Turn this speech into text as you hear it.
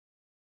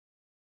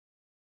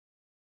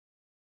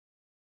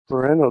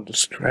Parental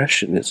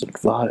discretion is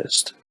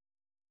advised.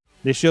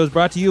 This show is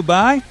brought to you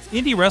by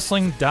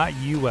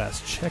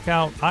IndieWrestling.us. Check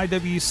out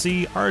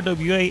IWC,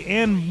 RWA,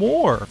 and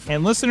more.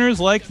 And listeners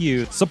like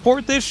you,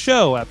 support this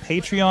show at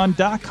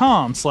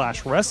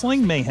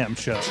Patreon.com/Wrestling Mayhem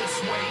Show.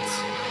 Just wait,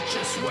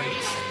 just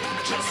wait,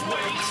 just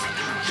wait,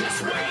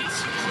 just wait,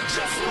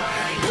 just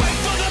wait. Wait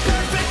for the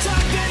perfect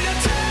time, then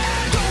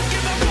attack. Don't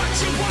give up what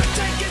you want,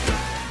 take it back.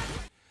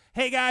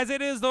 Hey guys,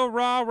 it is the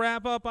Raw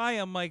Wrap Up. I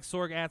am Mike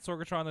Sorg at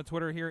Sorgatron on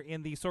Twitter here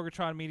in the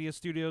Sorgatron Media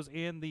Studios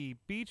in the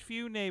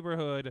Beachview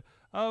neighborhood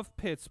of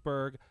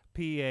Pittsburgh,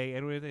 PA.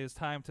 And it is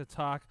time to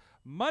talk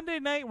Monday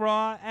Night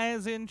Raw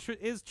as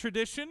is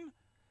tradition,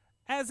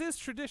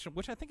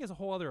 which I think is a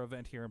whole other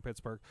event here in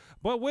Pittsburgh.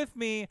 But with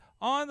me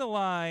on the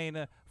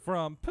line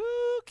from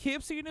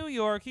Poughkeepsie, New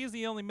York, he's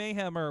the only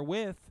Mayhemmer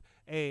with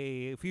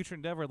a future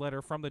endeavor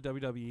letter from the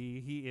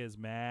WWE. He is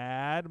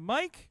Mad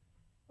Mike.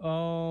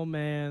 Oh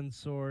man,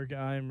 Sorg,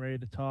 I'm ready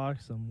to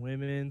talk some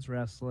women's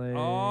wrestling.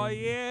 Oh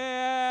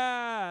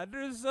yeah,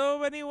 there's so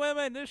many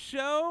women. This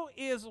show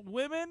is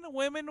women,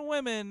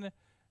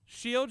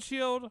 shield,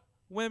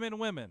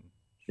 women.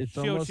 It's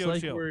shield, almost shield, like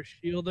shield. we're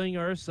shielding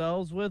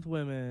ourselves with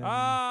women.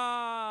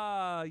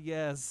 Ah,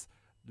 yes.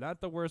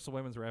 Not the worst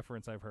women's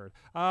reference I've heard.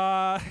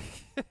 Well,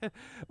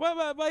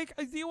 Mike,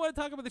 do you want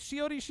to talk about the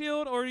shieldy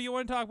shield, or do you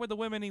want to talk about the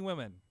women-y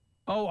women?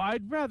 Oh,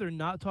 I'd rather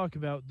not talk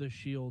about the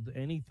Shield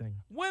anything.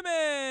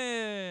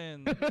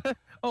 Women!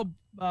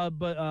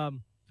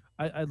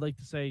 I'd like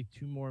to say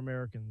 2 more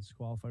Americans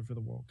qualified for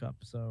the World Cup.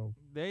 So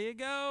There you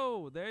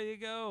go.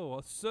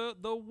 So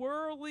the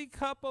Worldly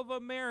Cup of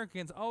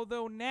Americans,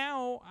 although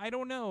now, I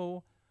don't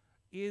know,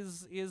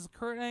 is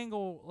Kurt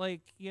Angle,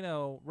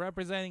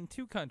 representing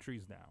 2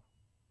 countries now?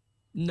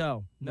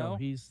 No, No?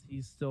 he's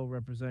still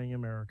representing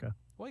America.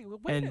 Wait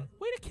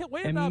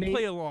to not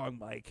play along,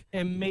 Mike.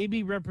 And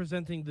maybe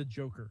representing the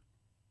Joker.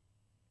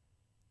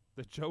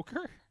 The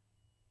Joker?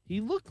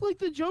 He looked like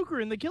the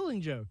Joker in The Killing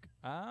Joke.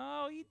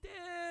 Oh, he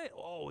did.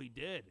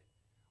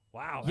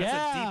 Wow, that's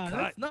a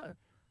deep cut.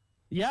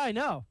 Yeah, I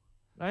know.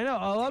 A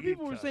lot of Deep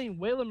people were cut. saying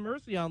Waylon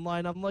Mercy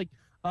online. I'm like,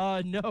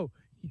 no,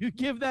 you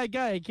give that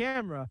guy a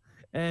camera.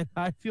 And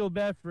I feel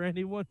bad for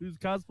anyone who's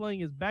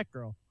cosplaying as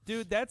Batgirl.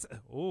 Dude, that's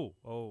ooh.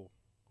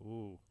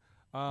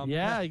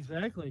 Yeah,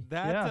 exactly.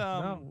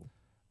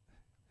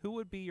 Who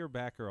would be your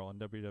Batgirl in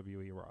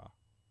WWE Raw?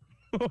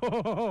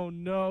 Oh,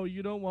 no,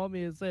 you don't want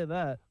me to say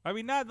that. I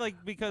mean, not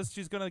because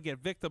she's gonna get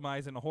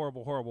victimized in a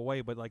horrible, horrible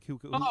way, but who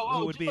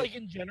would just be? Like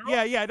in general?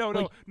 Yeah,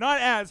 no, not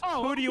as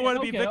who do you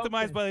want to be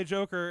victimized okay. by the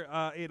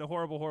Joker in a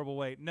horrible, horrible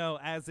way? No,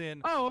 as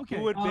in okay.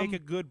 who would make a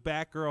good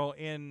Batgirl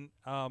in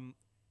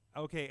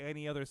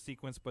any other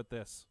sequence but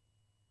this?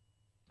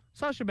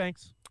 Sasha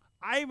Banks.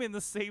 I'm in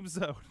the same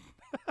zone.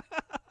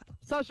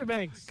 Sasha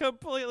Banks.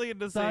 Completely in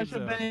the same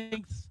zone.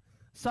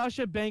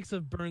 Sasha Banks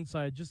of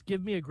Burnside. Just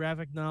give me a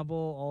graphic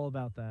novel all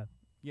about that.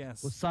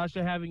 Yes. With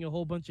Sasha having a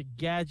whole bunch of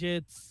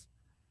gadgets.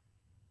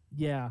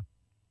 Yeah.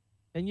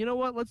 And you know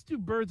what? Let's do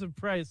Birds of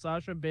Prey,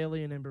 Sasha,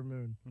 Bailey, and Ember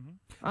Moon. Mm-hmm.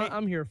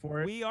 I'm here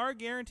for it. We are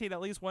guaranteed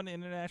at least one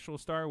international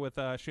star with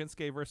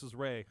Shinsuke versus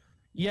Rey.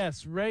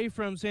 Yes, Rey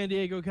from San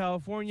Diego,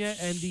 California,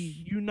 and the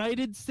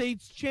United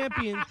States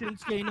champion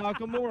Shinsuke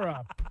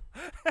Nakamura.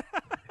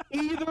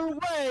 Either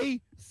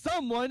way,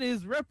 someone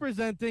is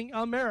representing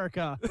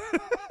America.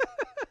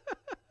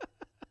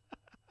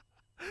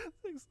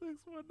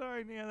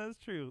 6619. Yeah, that's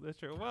true.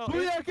 Well,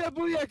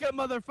 Booyaka,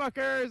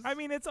 motherfuckers! I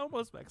mean, it's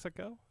almost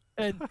Mexico.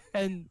 And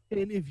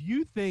if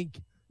you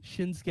think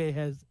Shinsuke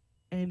has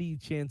any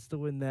chance to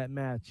win that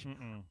match,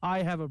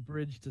 I have a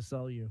bridge to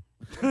sell you.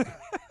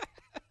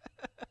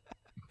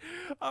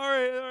 All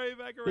right,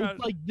 back around. It's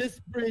like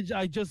this bridge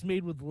I just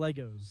made with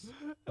Legos.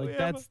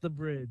 That's the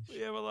bridge.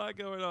 We have a lot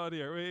going on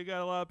here. We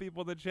got a lot of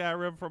people in the chat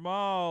room from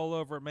all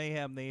over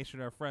Mayhem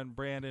Nation. Our friend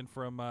Brandon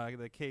from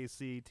the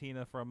KC,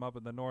 Tina from up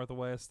in the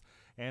Northwest,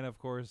 and of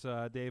course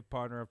Dave,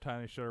 partner of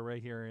Tiny Show,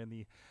 right here in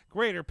the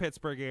greater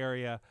Pittsburgh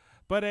area.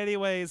 But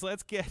anyways,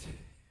 let's get.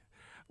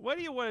 What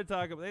do you want to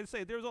talk about? They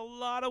say there's a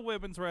lot of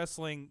women's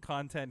wrestling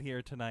content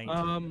here tonight.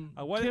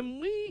 Can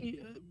we?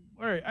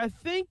 All right,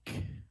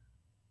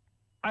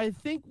 I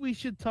think we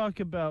should talk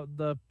about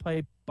the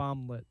pipe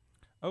bomblet.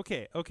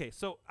 Okay.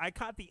 So I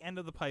caught the end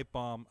of the pipe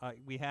bomb.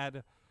 We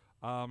had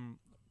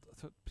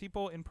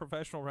people in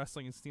professional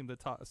wrestling seem to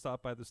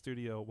stop by the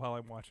studio while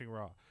I'm watching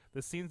Raw.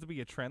 This seems to be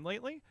a trend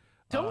lately.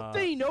 Don't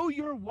they know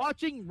you're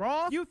watching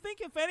Raw? You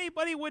think if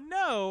anybody would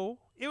know,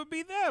 it would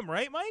be them,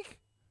 right, Mike?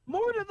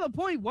 More to the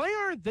point, why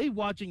aren't they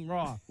watching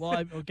Raw?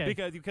 Well, okay.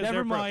 because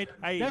never mind.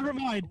 Never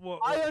mind. Well,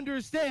 I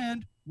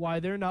understand why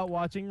they're not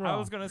watching Raw. I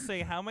was gonna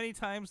say, how many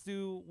times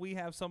do we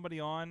have somebody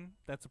on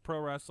that's a pro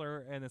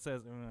wrestler and it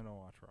says, I don't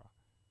watch Raw.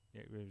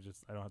 Yeah,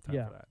 I don't have time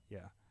for that.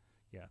 Yeah.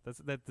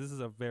 This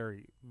is a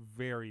very,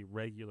 very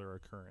regular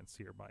occurrence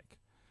here, Mike.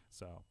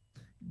 So.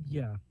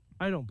 Yeah,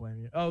 I don't blame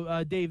you.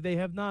 Oh, Dave, they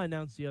have not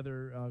announced the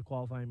other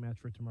qualifying match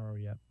for tomorrow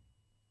yet.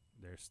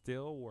 They're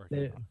still working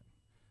on it.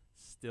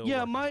 Still. Yeah,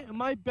 working on it.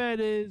 my bet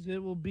is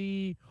it will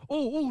be.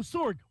 Oh,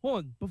 Sorg,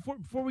 hold on.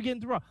 Before we get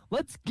into Raw,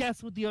 let's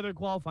guess what the other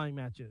qualifying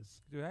match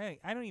is. Dude, I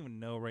don't even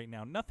know right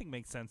now. Nothing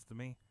makes sense to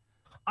me.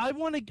 I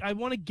want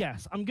to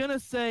guess. I'm gonna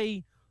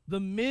say The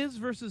Miz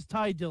versus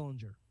Ty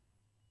Dillinger.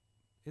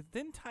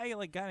 Didn't Ty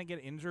like kind of get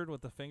injured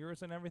with the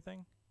fingers and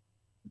everything?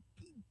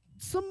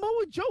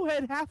 Samoa Joe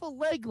had half a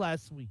leg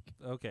last week.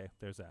 Okay,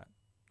 there's that.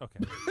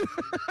 Okay.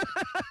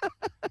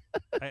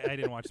 I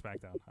didn't watch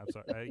SmackDown. I'm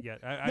sorry.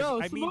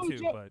 I mean to,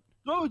 Joe, but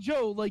Samoa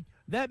Joe, like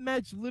that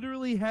match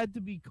literally had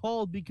to be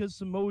called because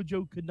Samoa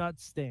Joe could not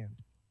stand.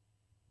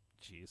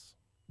 jeez.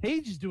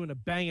 Paige is doing a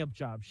bang up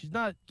job. She's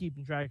not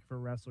keeping track of her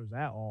wrestlers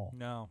at all.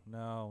 No,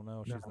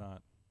 she's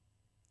No.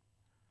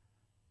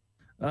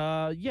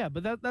 not. Yeah,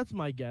 but that's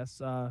my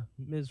guess.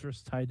 Miz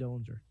versus Ty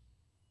Dillinger.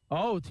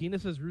 Oh, Tina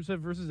says Rusev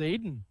versus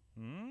Aiden.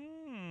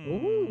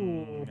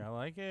 Ooh. I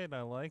like it.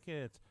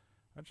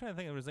 I'm trying to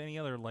think if there's any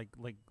other like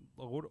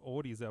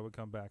oldies that would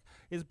come back.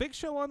 Is Big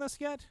Show on this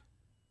yet?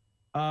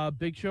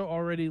 Big Show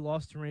already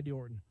lost to Randy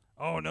Orton.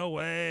 Oh, no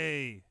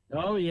way.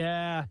 Oh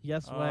yeah,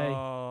 yes way.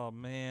 Oh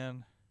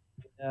man.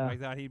 Yeah. I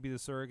thought he'd be the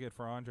surrogate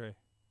for Andre.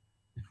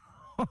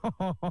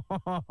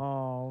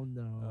 Oh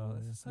no. Oh,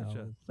 this is such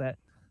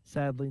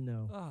sadly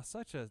no.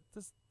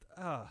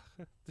 Oh,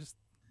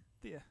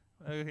 yeah.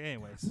 Okay,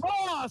 anyways.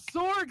 Raw,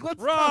 Sorg,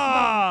 let's Raw. talk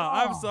about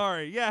Raw. I'm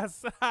sorry.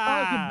 Yes. Talk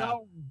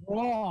about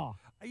Raw.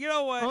 You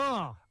know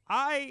what?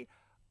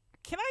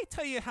 Can I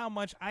tell you how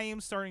much I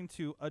am starting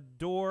to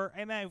adore,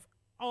 and I've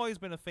always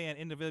been a fan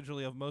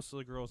individually of most of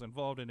the girls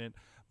involved in it,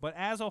 but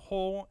as a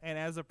whole and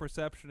as a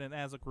perception and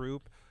as a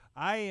group,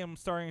 I am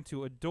starting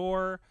to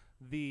adore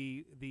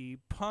the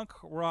punk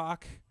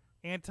rock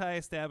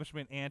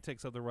anti-establishment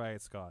antics of the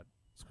Riott Squad.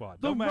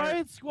 The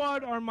Riott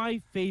Squad are my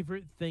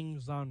favorite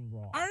things on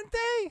Raw. Aren't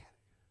they?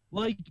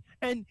 Like,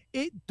 and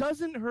it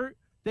doesn't hurt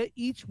that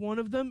each one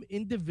of them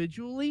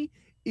individually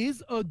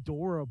is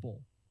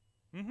adorable.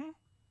 Mm-hmm.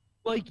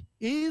 Like,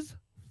 is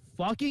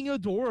fucking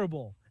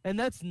adorable. And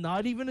that's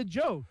not even a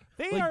joke.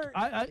 They like,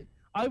 are.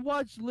 I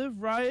watched Liv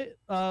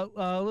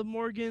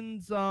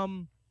Morgan's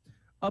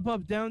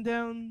up down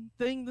down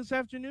thing this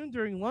afternoon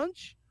during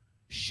lunch.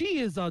 She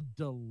is a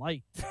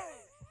delight.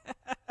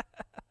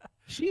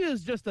 She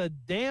is just a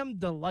damn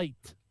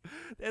delight.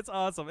 It's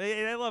awesome.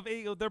 And I love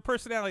it. Their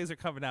personalities are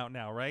coming out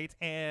now, right?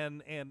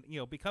 And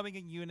becoming a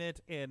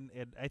unit, and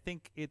I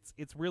think it's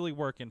really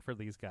working for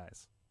these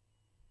guys.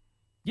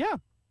 Yeah.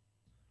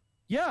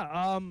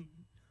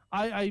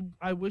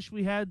 I wish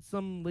we had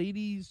some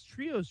ladies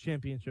trios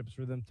championships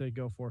for them to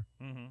go for.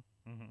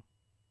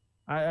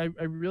 I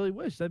really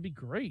wish. That'd be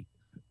great.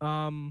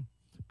 But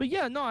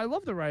yeah, no, I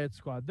love the Riott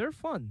Squad. They're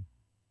fun.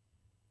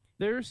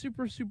 They're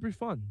super, super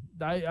fun.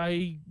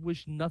 I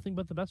wish nothing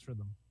but the best for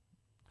them.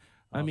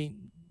 Awesome. I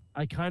mean,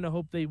 I kind of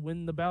hope they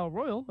win the Battle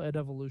Royal at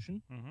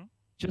Evolution.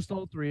 Just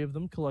all three of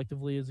them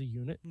collectively as a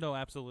unit. No,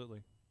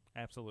 absolutely.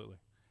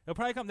 It'll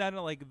probably come down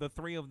to like the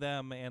three of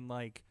them and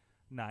like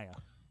Nia.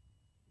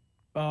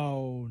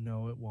 Oh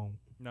no, it won't.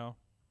 No.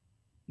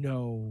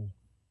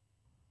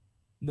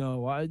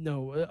 I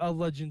know a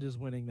legend is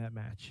winning that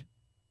match.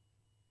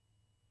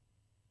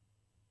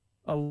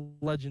 A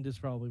legend is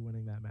probably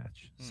winning that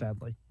match,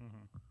 sadly.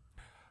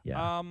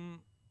 Yeah.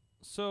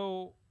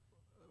 So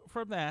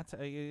from that,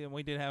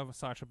 we did have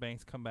Sasha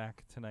Banks come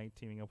back tonight,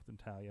 teaming up with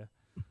Natalya.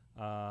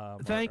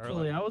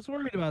 Thankfully, I was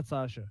worried about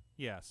Sasha.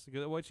 Yes,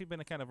 what she's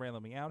been kind of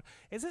railing me out.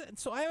 Is it?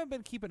 So I haven't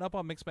been keeping up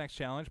on Mixed Match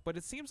Challenge, but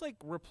it seems like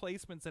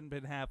replacements have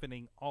been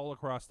happening all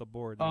across the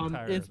board.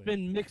 It's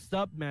been mixed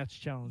up match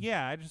challenge.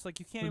 Yeah, I just like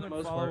you can't For the even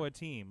most follow part. a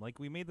team. Like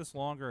we made this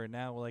longer, and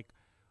now like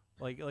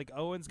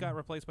Owens got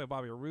replaced by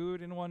Bobby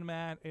Roode in one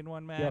match.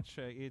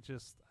 It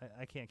just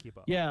I can't keep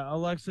up. Yeah,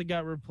 Alexa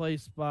got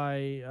replaced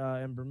by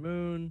Ember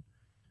Moon.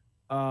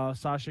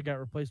 Sasha got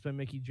replaced by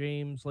Mickie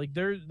James. Like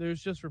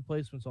there's just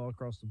replacements all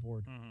across the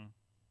board.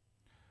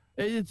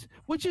 It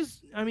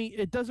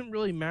doesn't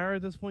really matter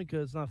at this point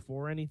because it's not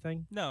for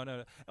anything.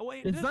 No.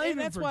 It's not even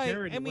that's for why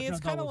charity, I mean which I it's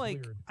thought kind of was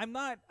like weird. I'm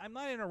not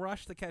in a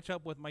rush to catch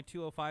up with my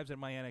 205s and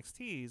my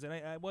NXTs, and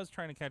I was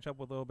trying to catch up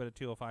with a little bit of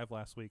 205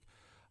 last week.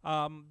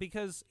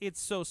 Because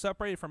it's so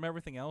separated from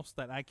everything else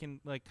that I can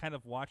like kind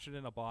of watch it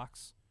in a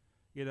box,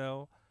 you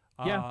know.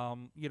 Yeah.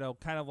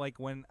 Kind of like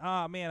when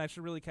man, I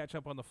should really catch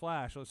up on the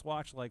Flash. Let's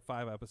watch like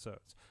 5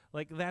 episodes.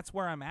 Like that's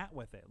where I'm at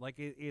with it. Like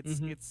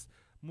it's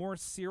more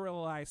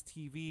serialized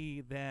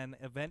TV than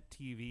event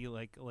TV,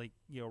 like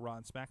Raw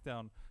and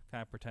SmackDown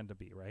kind of pretend to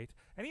be, right?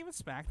 And even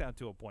SmackDown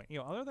to a point,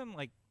 other than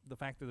like the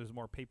fact that there's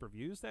more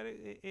pay-per-views that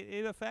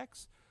it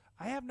affects.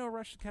 I have no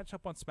rush to catch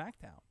up on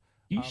SmackDown.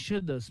 You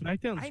should though.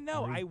 SmackDown's I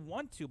know great. I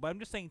want to, but I'm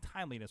just saying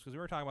timeliness because we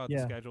were talking about the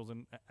schedules,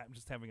 and I'm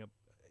just having a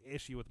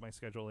issue with my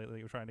schedule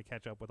lately. We're trying to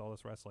catch up with all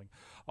this wrestling.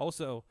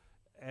 Also,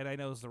 and I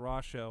know it's the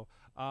Raw show.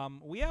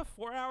 We have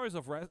 4 hours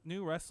of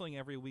new wrestling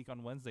every week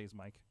on Wednesdays,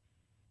 Mike.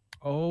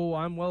 Oh,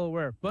 I'm well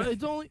aware, but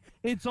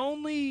it's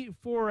only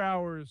 4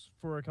 hours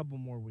for a couple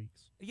more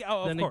weeks. Yeah,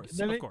 of Then course.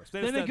 then it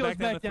goes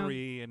back to down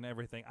 3 and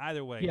everything.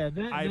 Either way, Yeah,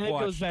 then it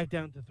goes back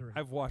down to 3.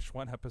 I've watched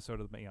one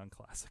episode of the Mayon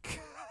Classic.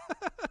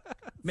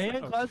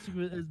 Mayon Classic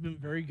has been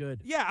very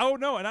good. Yeah, oh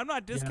no, and I'm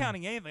not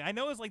discounting anything. I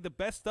know it's like the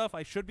best stuff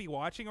I should be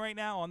watching right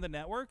now on the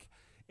network,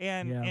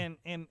 and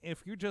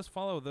if you just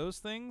follow those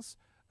things,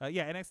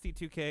 NXT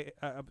 2K,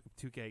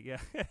 2K, yeah,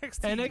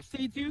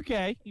 NXT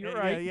 2K, you're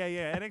right.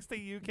 Yeah,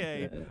 NXT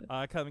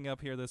UK coming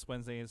up here this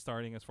Wednesday and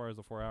starting as far as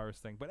the 4 hours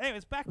thing. But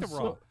anyways, back to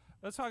Raw.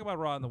 Let's talk about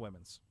Raw and the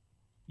women's.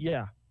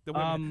 Yeah. The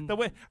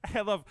women, I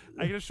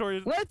can assure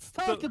you. Let's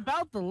talk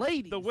about the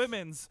ladies. The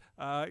women's,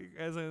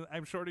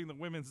 I'm shorting the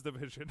women's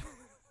division.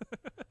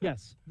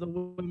 Yes, the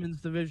women's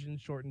division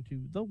shortened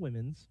to the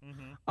women's.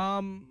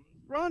 Mm-hmm.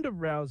 Ronda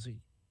Rousey.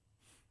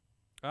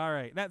 All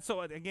right.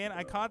 So again,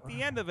 I caught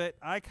the end of it.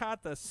 I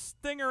caught the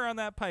stinger on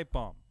that pipe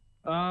bomb.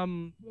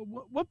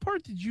 What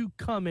part did you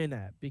come in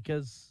at?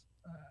 Because,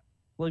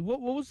 what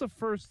was the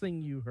first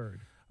thing you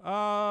heard?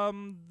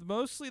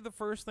 Mostly the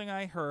first thing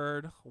I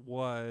heard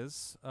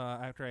was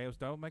after I was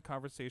done with my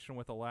conversation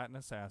with the Latin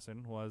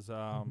assassin was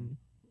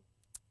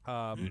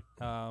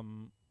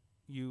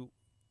you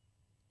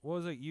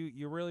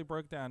really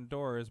broke down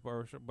doors,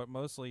 but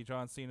mostly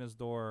John Cena's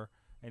door,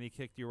 and he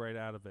kicked you right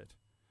out of it.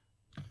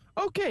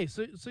 Okay,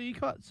 so you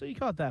caught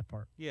that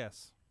part.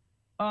 Yes.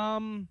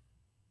 Oh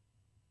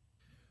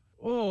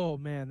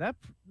man,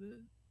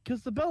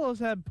 because the Bellas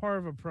had part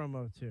of a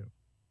promo too.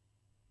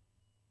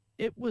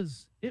 It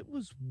was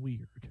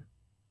weird.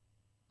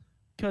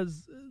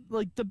 Because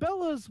the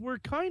Bellas were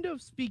kind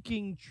of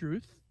speaking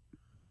truth,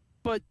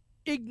 but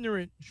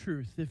ignorant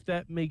truth, if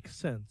that makes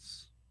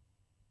sense.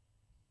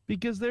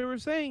 Because they were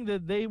saying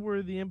that they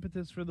were the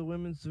impetus for the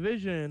women's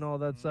division and all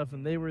that stuff,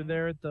 and they were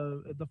there at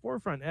the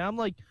forefront. And I'm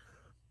like,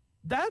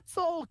 that's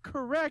all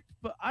correct,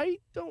 but I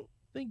don't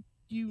think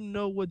you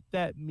know what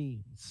that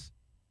means.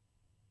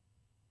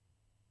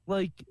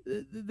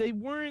 They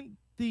weren't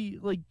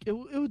it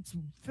was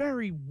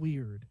very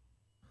weird.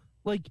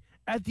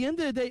 At the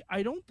end of the day,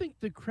 I don't think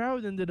the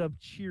crowd ended up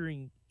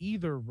cheering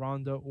either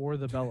Ronda or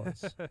the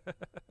Bellas.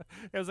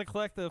 It was a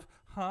collective,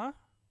 huh?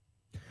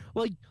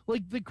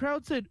 The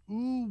crowd said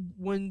ooh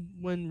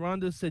when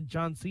Ronda said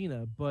John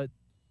Cena, but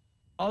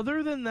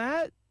other than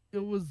that,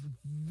 it was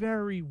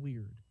very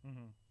weird.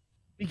 Mm-hmm.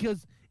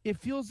 Because it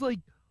feels like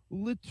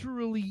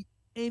literally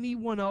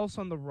anyone else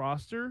on the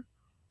roster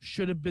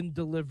should have been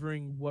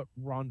delivering what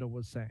Ronda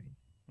was saying.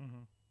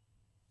 Mm-hmm.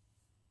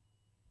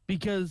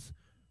 Because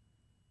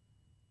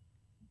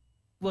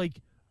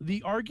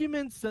the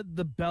arguments that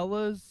the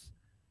Bellas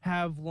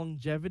have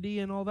longevity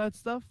and all that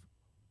stuff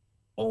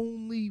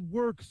only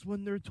works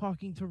when they're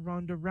talking to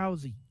Ronda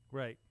Rousey.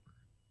 Right.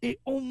 It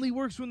only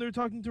works when they're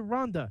talking to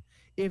Ronda.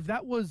 If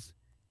that was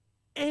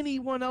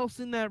anyone else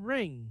in that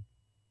ring,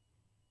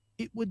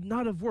 it would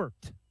not have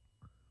worked.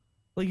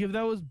 If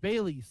that was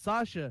Bayley,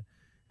 Sasha,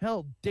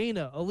 hell,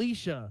 Dana,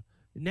 Alicia,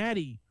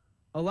 Natty,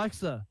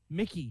 Alexa,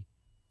 Mickey,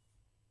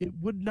 it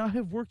would not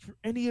have worked for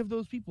any of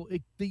those people.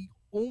 The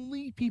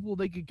only people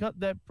they could cut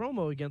that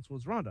promo against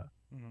was Ronda.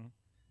 Mm-hmm.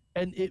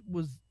 And it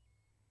was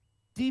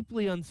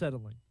deeply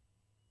unsettling.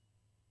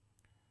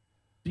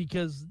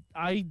 Because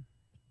I'm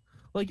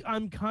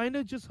kind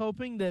of just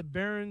hoping that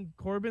Baron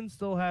Corbin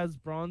still has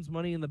Braun's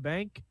Money in the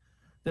Bank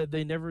that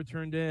they never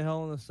turned in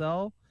Hell in a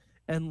Cell,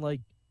 and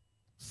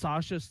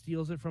Sasha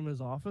steals it from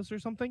his office or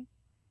something.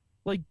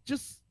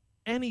 Just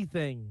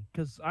anything,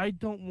 because I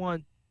don't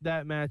want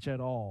that match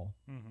at all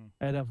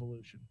at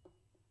Evolution.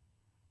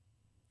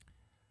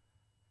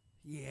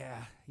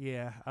 Yeah.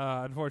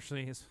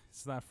 Unfortunately,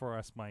 it's not for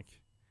us, Mike.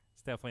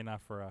 It's definitely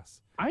not for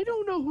us. I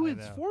don't know who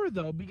it's for,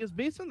 though, because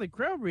based on the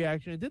crowd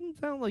reaction, it didn't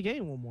sound like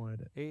anyone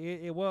wanted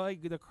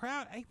it. The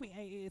crowd,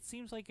 it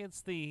seems like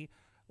it's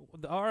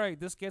all right,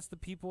 this gets the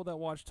people that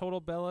watch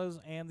Total Bellas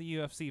and the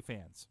UFC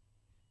fans.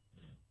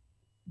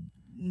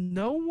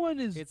 No one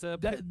is. It's a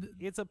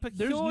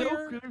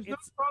peculiar. There's no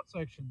cross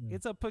section there.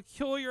 It's a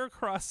peculiar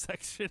cross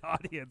section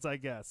audience, I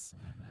guess.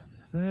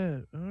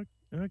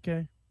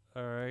 Okay.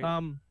 All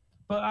right.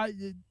 But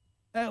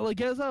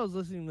as I was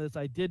listening to this,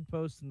 I did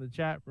post in the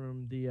chat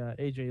room the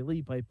AJ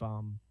Lee pipe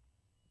bomb,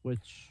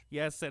 which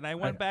yes, and I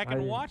went back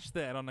and watched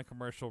that on the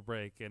commercial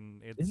break,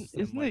 and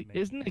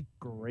isn't it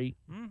great?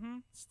 Mm-hmm.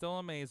 Still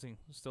amazing.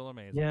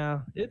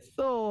 Yeah, it's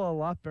still a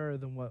lot better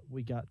than what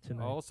we got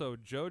tonight. Also,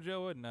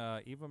 JoJo and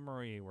Eva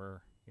Marie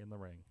were in the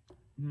ring.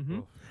 Mm-hmm.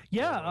 Oof,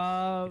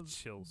 yeah,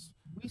 chills.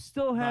 We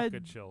still Not had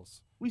good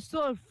chills. We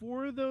still had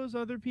 4 of those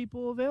other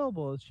people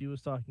available as she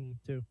was talking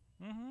to.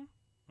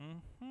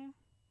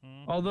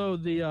 Although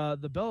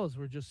the Bellas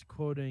were just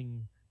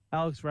quoting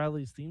Alex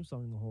Riley's theme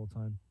song the whole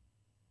time.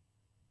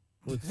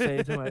 Would say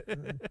it to my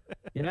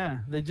yeah,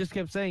 they just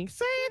kept saying,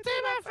 "Say it to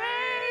my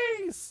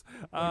face."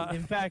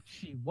 In fact,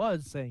 she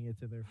was saying it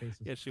to their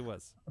faces. Yes, she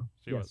was.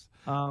 She yes.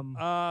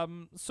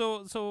 was.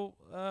 So,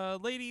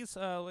 ladies,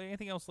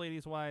 anything else,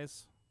 ladies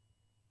wise?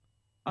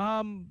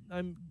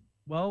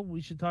 Well, we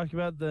should talk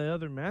about the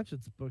other match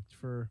that's booked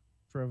for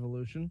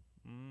Evolution.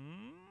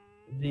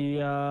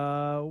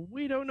 The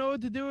we don't know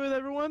what to do with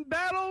everyone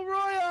battle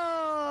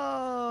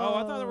royal. Oh,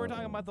 I thought we were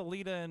talking about the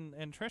Lita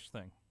and Trish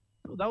thing.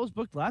 That was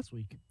booked last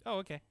week. Oh,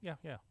 okay. Yeah.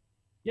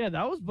 Yeah,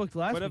 that was booked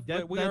last week.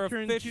 But we that are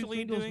turned two officially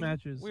singles doing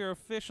matches. We are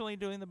officially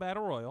doing the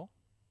battle royal.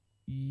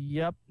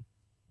 Yep.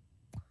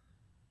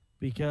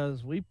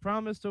 Because we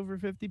promised over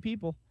 50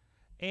 people.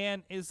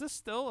 And is this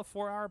still a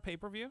 4-hour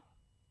pay-per-view?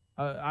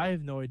 I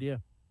have no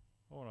idea.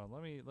 Hold on,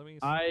 let me.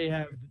 I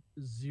have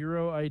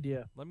zero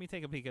idea. Let me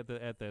take a peek at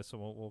this,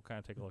 and we'll kind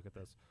of take a look at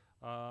this.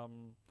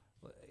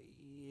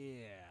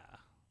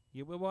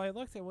 Yeah. Well, I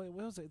looked at what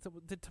was it?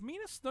 Did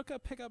Tamina Snuka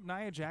pick up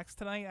Nia Jax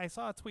tonight? I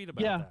saw a tweet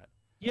about that.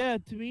 Yeah,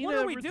 Tamina. What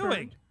are we returned.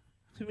 doing?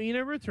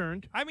 Tamina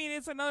returned. I mean,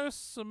 it's another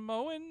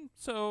Samoan,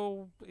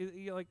 so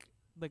like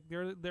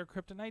they're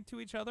kryptonite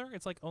to each other.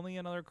 It's like only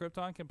another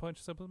Krypton can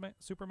punch Superman.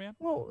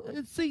 Well,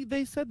 see,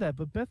 they said that,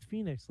 but Beth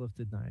Phoenix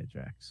lifted Nia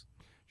Jax.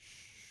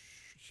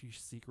 She's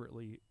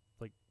secretly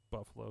like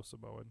Buffalo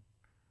Samoan.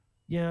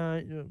 Yeah,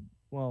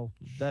 well,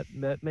 that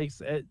makes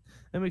her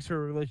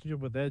relationship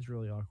with Edge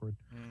really awkward.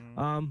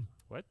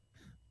 What?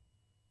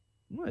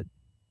 What?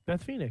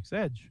 Beth Phoenix,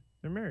 Edge,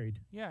 they're married.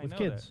 Yeah, I with know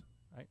kids. that.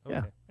 Yeah.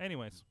 Okay.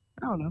 Anyways,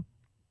 I don't know.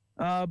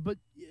 But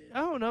I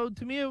don't know.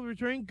 Tamina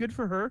returning, good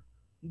for her.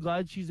 I'm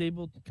glad she's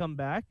able to come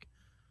back.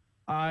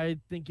 I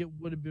think it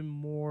would have been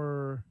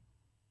more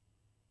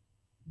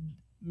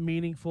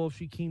meaningful if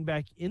she came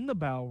back in the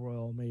Battle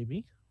Royal,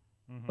 maybe,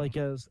 like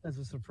as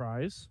a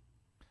surprise.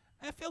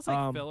 It feels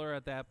like filler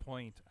at that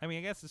point. I mean,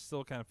 I guess it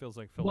still kind of feels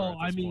like filler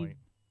at this point.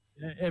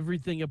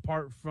 Everything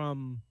apart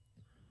from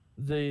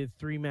the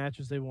 3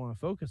 matches they want to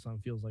focus on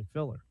feels like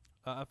filler.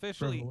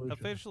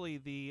 Officially,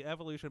 the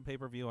Evolution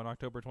pay-per-view on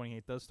October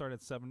 28th does start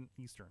at 7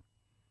 Eastern.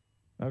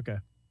 Okay.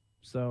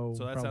 So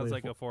that sounds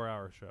like a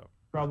 4-hour show.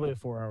 Probably a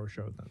 4-hour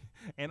show then.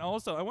 And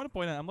also, I want to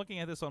point out, I'm looking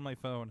at this on my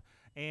phone,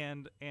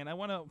 and I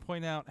want to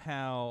point out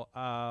how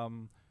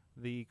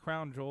the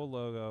Crown Jewel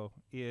logo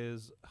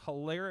is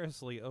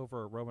hilariously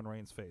over Roman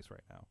Reigns' face right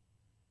now.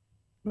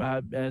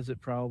 As it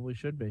probably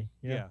should be.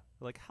 Yeah,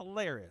 like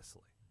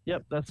hilariously.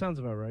 Yep, that sounds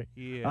about right.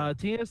 Yeah.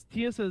 Tina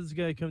says it's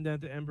going to come down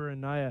to Ember and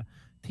Nia.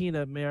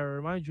 Tina, may I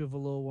remind you of a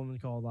little woman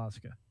called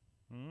Asuka?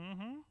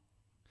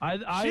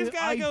 She's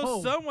got to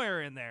go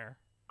somewhere in there.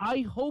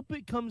 I hope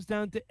it comes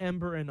down to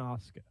Ember and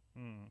Asuka.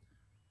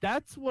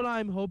 That's what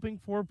I'm hoping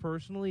for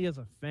personally as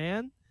a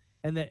fan,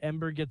 and that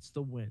Ember gets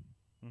the win.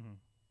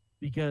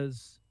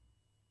 Because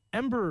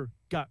Ember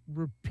got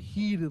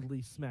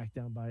repeatedly smacked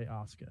down by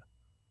Asuka.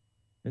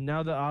 And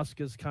now that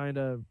Asuka's kind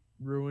of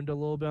ruined a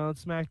little bit on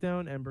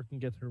SmackDown, Ember can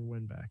get her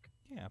win back.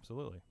 Yeah,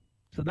 absolutely.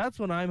 So that's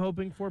what I'm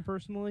hoping for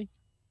personally.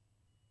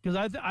 Because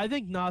I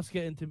think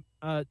Asuka and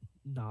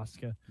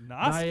Asuka.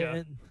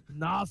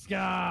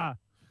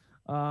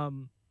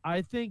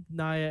 I think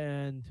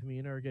Nia and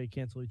Tamina are going to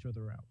cancel each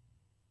other out.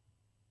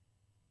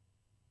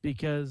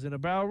 Because in a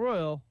Battle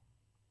Royal,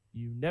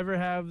 you never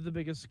have the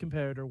biggest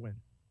competitor win.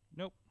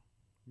 Nope.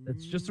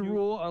 It's just a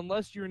rule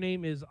unless your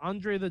name is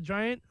Andre the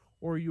Giant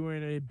or you are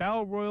in a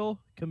Battle Royal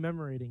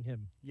commemorating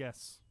him.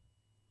 Yes.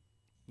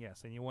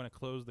 Yes, and you want to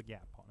close the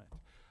gap on it.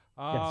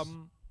 Yes.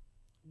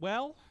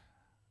 Well,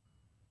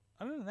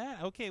 other than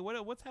that, okay,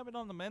 what's happened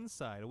on the men's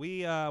side?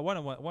 We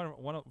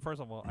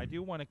first of all, I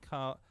do want to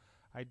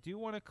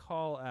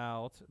call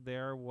out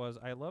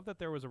I love that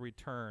there was a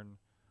return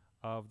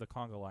of the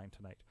conga line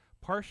tonight.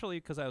 Partially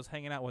because I was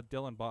hanging out with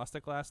Dylan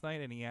Bostic last night,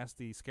 and he asked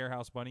the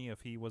Scarehouse Bunny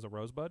if he was a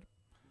Rosebud.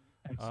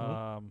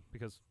 Excellent.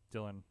 Because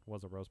Dylan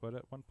was a Rosebud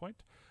at one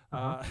point.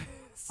 So,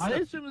 I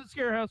assume the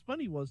Scarehouse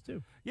Bunny was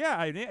too. Yeah,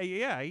 I didn't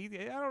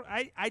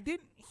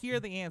hear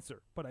the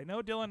answer, but I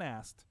know Dylan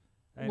asked,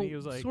 and he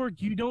was like,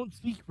 "Sorg, you don't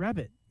speak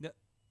rabbit." No.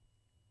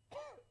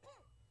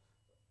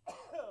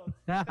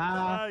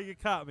 You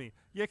caught me.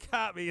 You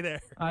caught me there.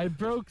 I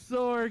broke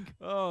Sorg.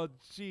 Oh,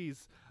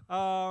 jeez.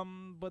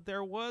 But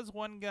there was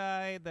one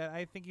guy that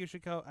I think you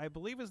should call. I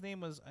believe his name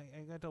was.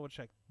 I gotta double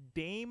check.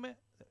 Dane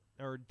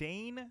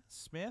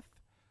Smith.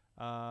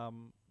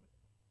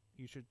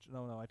 You should.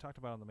 No. I talked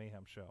about it on the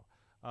Mayhem show.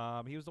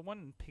 He was the one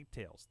in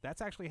pigtails.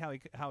 That's actually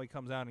how he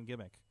comes out in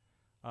gimmick.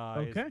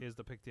 Okay. Is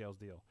the pigtails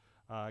deal?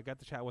 I got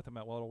to chat with him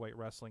at Welterweight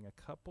Wrestling a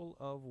couple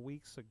of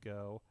weeks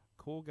ago.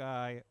 Cool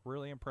guy,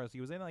 really impressed.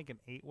 He was in like an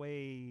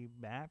 8-way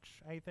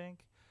match, I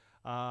think.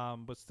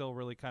 But still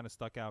really kind of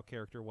stuck out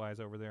character-wise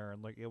over there,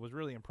 and like it was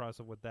really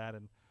impressive with that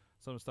and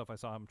some of the stuff I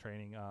saw him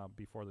training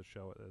before the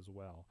show as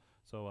well.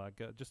 So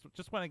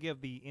just want to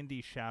give the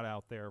indie shout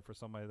out there for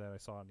somebody that I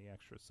saw on the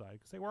extra side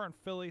because they were in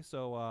Philly,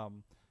 so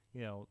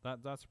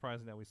not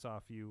surprising that we saw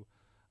a few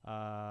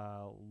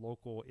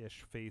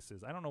local-ish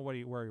faces. I don't know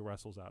where he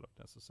wrestles out of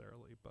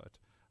necessarily, but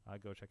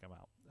go check him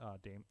out.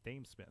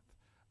 Dame Smith.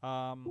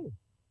 Cool.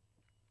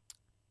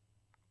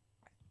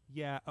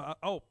 Yeah.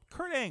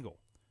 Kurt Angle.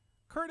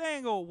 Kurt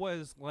Angle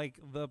was like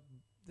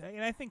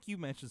and I think you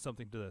mentioned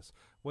something to this,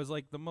 was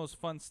like the most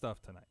fun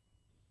stuff tonight.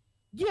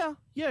 Yeah,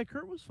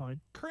 Kurt was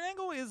fine. Kurt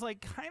Angle is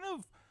like kind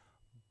of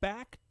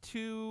back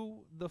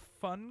to the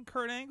fun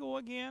Kurt Angle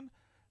again,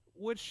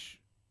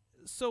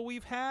 so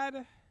we've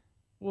had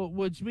Well,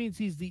 which means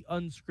he's the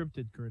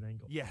unscripted Kurt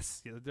Angle.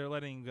 Yes, yeah, they're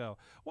letting him go.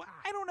 Well,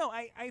 I don't know.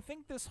 I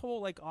think this whole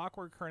like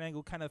awkward Kurt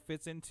Angle kind of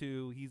fits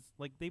into he's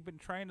like they've been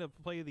trying to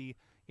play the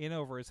in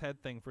over his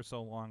head thing for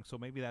so long, so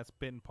maybe that's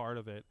been part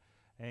of it.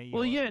 And, you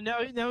Well, know, yeah.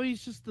 Now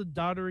he's just the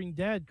doddering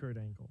dad Kurt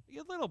Angle.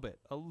 a little bit.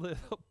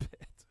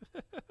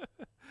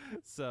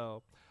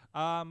 So,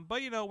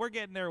 but you know we're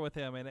getting there with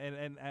him,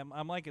 and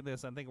I'm liking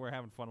this. I think we're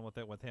having fun with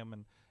it with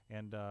him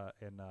and Baron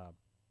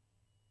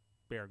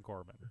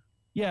Corbin.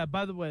 Yeah,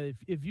 by the way,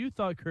 if you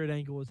thought Kurt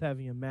Angle was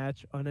having a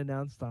match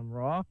unannounced on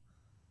Raw,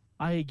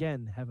 I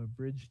again have a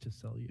bridge to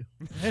sell you.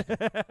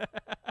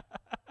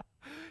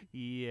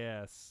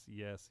 Yes.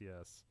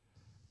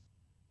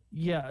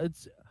 Yeah,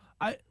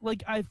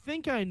 I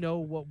think I know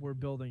what we're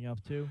building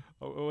up to.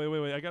 Oh,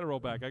 wait. I gotta roll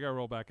back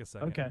a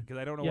second. Okay. Because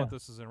I don't know Yeah. what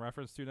this is in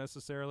reference to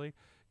necessarily.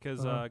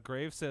 Because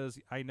Graves says,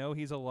 I know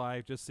he's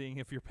alive, just seeing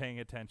if you're paying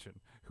attention.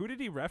 Who did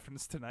he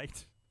reference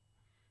tonight?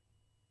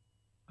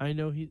 I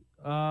know he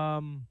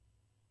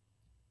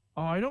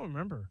Oh, I don't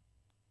remember.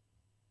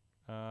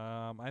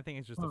 I think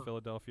it's just a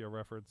Philadelphia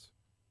reference.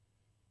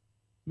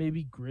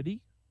 Maybe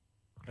Gritty?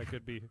 That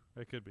could be.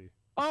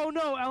 Oh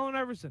no, Allen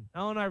Iverson.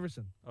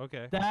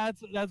 Okay.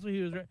 That's what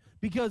he was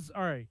because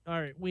all right,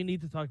 we need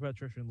to talk about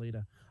Trish and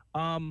Lita.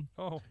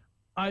 Oh.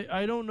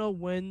 I don't know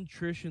when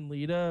Trish and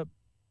Lita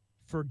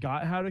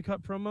forgot how to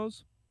cut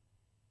promos.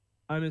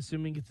 I'm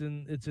assuming it's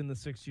in the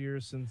 6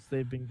 years since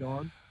they've been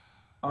gone.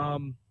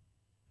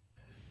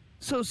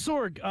 So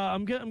Sorg,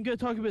 I'm gonna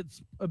talk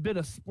a bit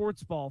of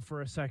sports ball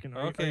for a second.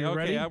 Are you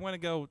ready? I'm gonna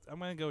go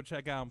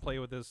check out and play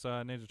with this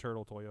Ninja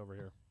Turtle toy over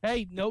here.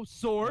 Hey, no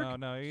Sorg.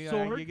 No,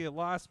 Sorg? you get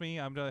lost me.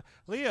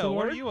 Leo,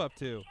 what are Sorg? you up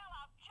to?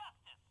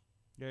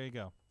 There you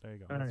go. All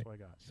That's right. what I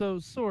got. So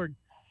Sorg,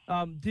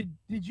 did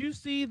you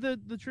see the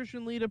Trish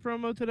and Lita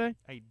promo today?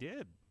 I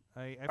did.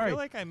 I feel right.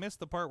 like I missed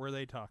the part where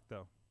they talked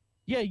though.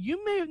 Yeah,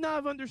 you may not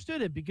have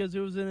understood it because it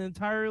was an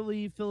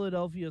entirely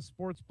Philadelphia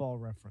sports ball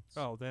reference.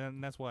 Oh,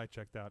 then that's why I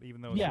checked out.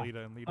 Even though it's Yeah.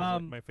 Lita, and Lita's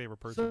like my favorite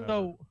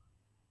person.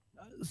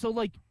 So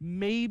like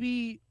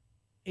maybe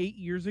 8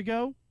 years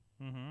ago,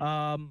 Mm-hmm.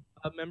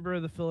 a member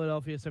of the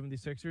Philadelphia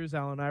 76ers,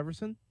 Allen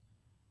Iverson,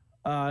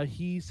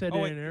 he said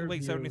in an interview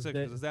wait, 76ers. that,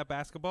 Is that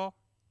basketball?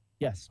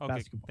 yes, Okay,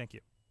 basketball. thank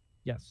you.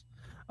 Yes.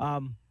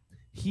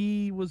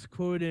 He was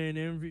quoted in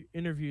an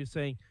interview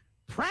saying,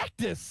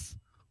 "Practice?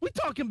 We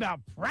talking about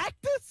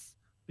practice?"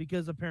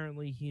 Because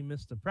apparently he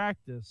missed a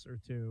practice or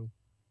two,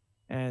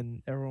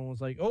 and everyone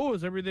was like, "Oh,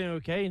 is everything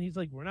okay?" And he's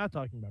like, "We're not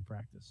talking about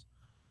practice."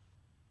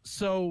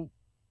 So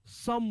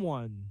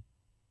someone,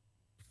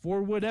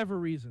 for whatever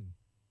reason,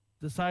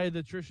 decided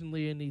that Trish and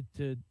Leah need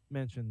to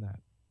mention that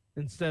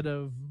instead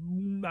of,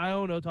 I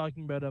don't know,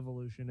 talking about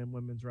evolution and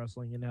women's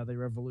wrestling and how they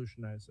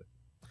revolutionized it.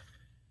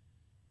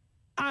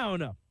 I don't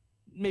know.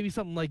 Maybe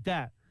something like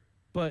that.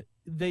 But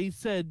they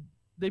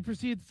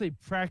proceeded to say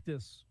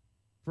practice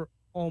for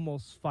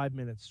almost 5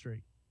 minutes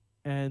straight.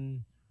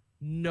 And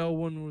no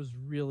one was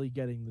really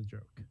getting the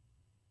joke.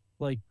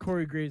 Like,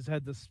 Corey Graves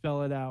had to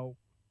spell it out.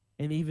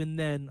 And even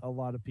then, a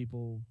lot of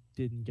people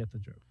didn't get the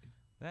joke.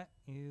 That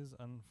is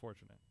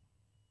unfortunate.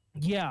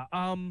 Yeah,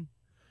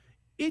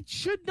 it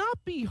should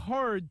not be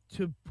hard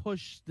to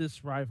push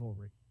this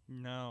rivalry.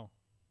 No.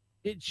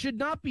 It should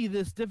not be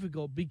this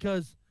difficult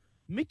because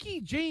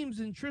Mickie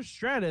James and Trish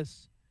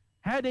Stratus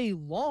had a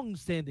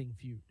long-standing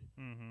feud.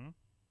 Mm-hmm.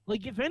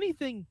 Like, if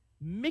anything,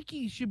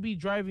 Mickie should be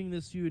driving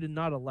this feud and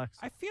not Alexa.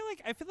 I feel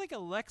like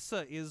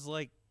Alexa is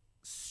like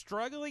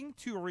struggling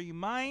to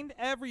remind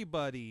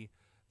everybody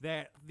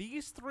that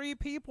these three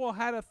people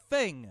had a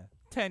thing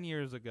 10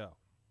 years ago.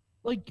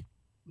 Like,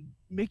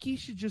 Mickie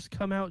should just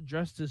come out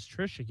dressed as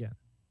Trish again.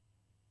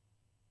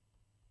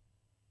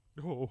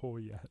 Oh,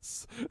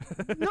 yes.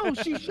 No,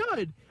 she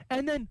should.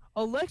 And then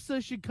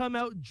Alexa should come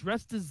out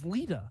dressed as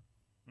Lita.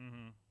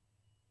 Mm-hmm.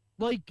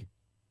 Like,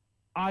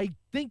 I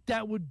think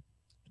that would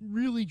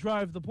really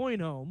drive the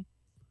point home,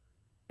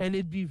 and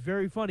it'd be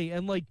very funny.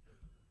 And like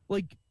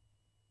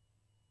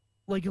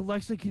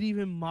Alexa could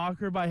even mock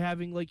her by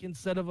having, like,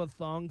 instead of a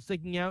thong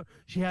sticking out,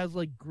 she has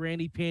like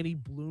granny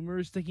panty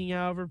bloomers sticking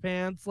out of her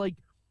pants. Like,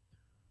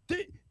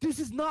 this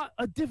is not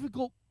a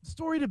difficult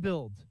story to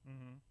build,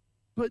 Mm-hmm.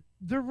 but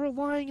they're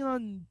relying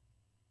on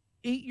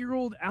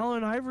 8-year-old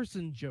Allen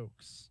Iverson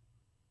jokes.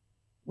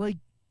 Like,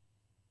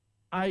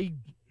 I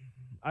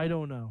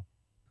don't know.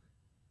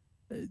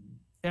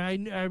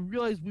 And I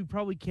realize we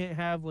probably can't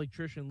have, like,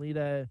 Trish and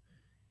Lita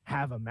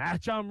have a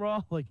match on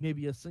Raw, like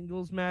maybe a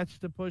singles match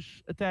to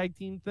push a tag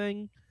team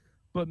thing,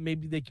 but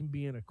maybe they can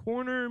be in a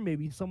corner.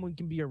 Maybe someone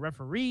can be a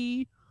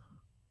referee.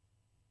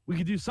 We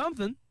could do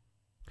something,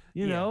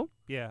 you know?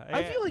 Yeah.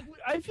 I feel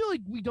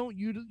like we don't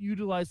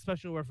utilize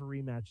special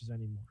referee matches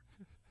anymore.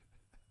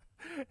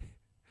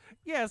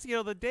 Yes,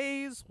 the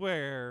days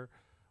where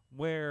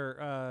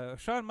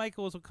Shawn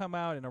Michaels will come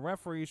out in a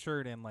referee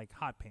shirt and like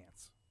hot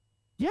pants.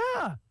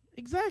 Yeah,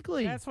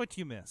 exactly. That's what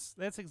you miss.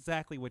 That's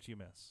exactly what you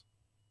miss.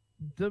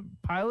 The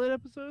pilot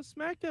episode of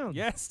SmackDown.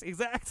 Yes,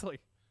 exactly.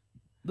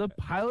 The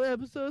pilot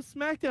episode of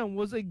SmackDown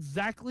was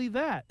exactly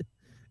that.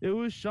 It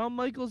was Shawn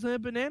Michaels in a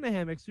banana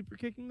hammock super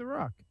kicking The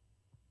Rock.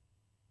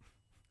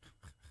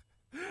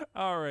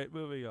 All right,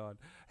 moving on.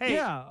 Hey,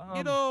 Yeah,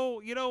 you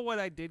know what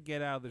I did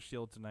get out of the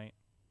Shield tonight?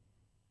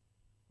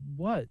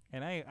 What?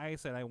 And I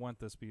said I wanted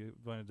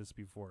this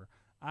before.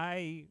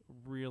 I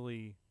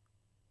really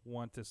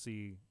want to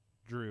see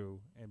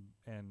Drew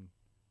and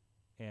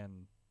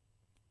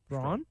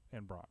Braun?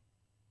 and Braun.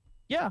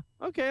 Yeah,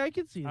 okay, I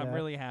can see that. I'm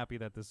really happy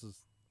that this is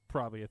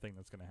probably a thing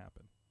that's going to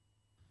happen.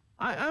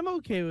 I'm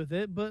okay with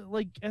it, but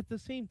like at the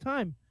same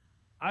time,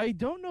 I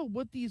don't know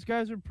what these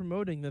guys are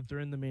promoting that they're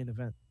in the main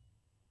event.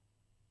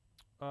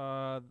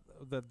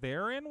 That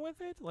they're in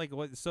with it? Like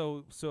what?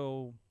 So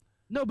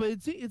No, but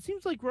it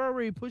seems like we're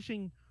already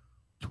pushing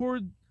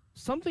toward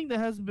something that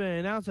hasn't been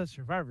announced at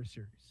Survivor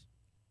Series.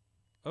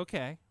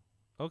 okay.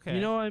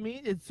 You know what I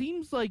mean? It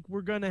seems like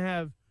we're gonna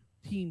have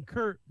Team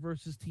Kurt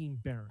versus Team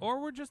Baron.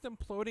 Or we're just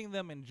imploding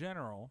them in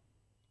general,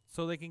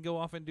 so they can go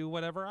off and do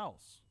whatever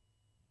else.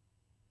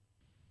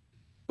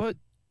 But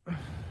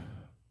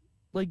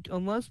like,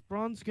 unless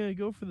Braun's gonna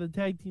go for the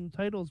tag team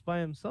titles by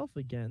himself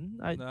again,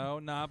 No,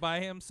 not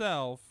by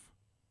himself.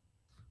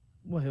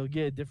 well, he'll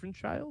get a different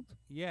child.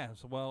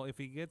 Yes. Well, if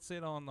he gets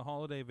it on the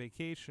holiday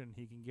vacation,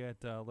 he can get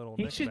little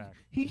He Nick should back.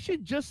 he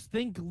should just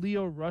think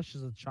Leo Rush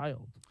is a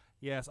child.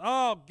 Yes.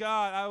 Oh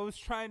God, I was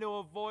trying to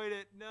avoid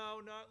it.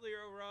 No, not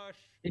Leo Rush.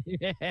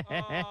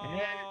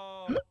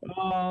 Oh,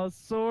 Oh,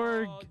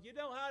 Sorg. oh, you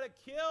know how to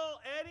kill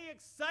any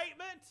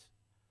excitement?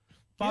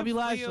 Bobby Give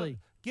Leo- Lashley.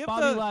 Give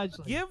Bobby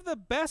Lashley. give the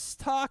best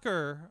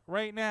talker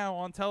right now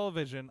on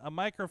television a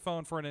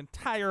microphone for an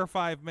entire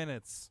 5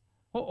 minutes.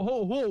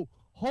 Hold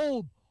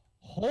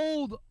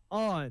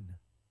on.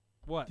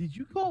 What? Did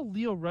you call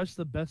Leo Rush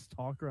the best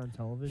talker on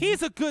television?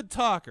 He's a good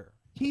talker.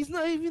 He's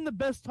not even the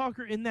best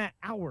talker in that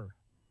hour.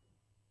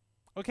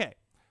 Okay.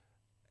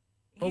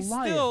 He's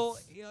Elias. still.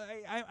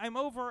 I'm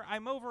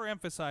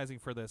overemphasizing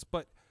for this,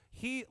 but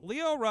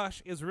Leo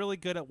Rush is really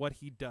good at what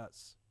he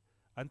does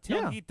until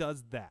Yeah. he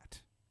does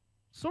that.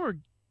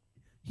 Sorg,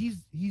 he's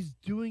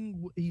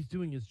doing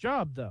his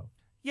job though.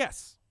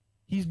 Yes.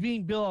 He's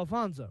being Bill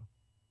Alfonso.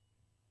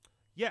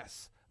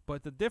 Yes.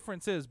 But the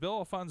difference is Bill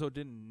Alfonso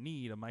didn't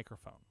need a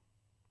microphone.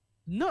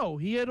 No,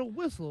 he had a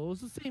whistle. It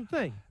was the same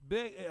thing.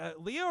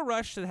 Leo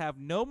Rush should have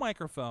no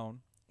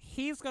microphone.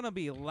 He's going to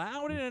be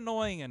loud and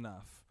annoying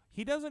enough.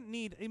 He doesn't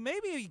need.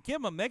 Maybe you give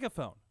him a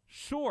megaphone.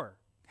 Sure,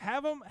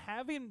 have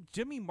him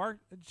Jimmy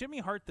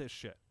Hart this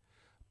shit,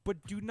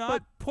 but do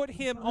not put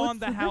him what's on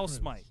the the house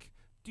difference? mic.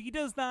 He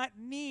does not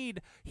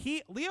need.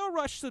 Leo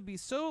Rush should be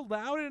so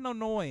loud and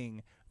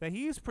annoying that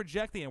he's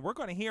projecting, and we're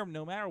going to hear him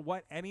no matter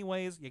what.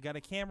 Anyways, you got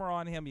a camera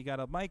on him, you got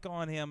a mic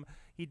on him.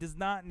 He does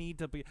not need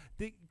to be,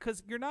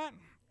 because you're not.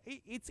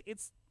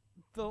 It's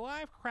the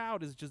live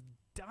crowd is just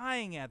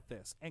dying at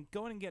this and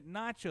going and get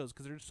nachos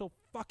because they're so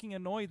fucking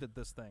annoyed at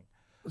this thing.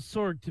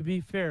 Sorg, to be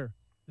fair,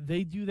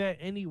 they do that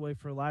anyway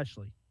for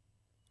Lashley.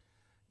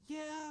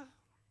 Yeah.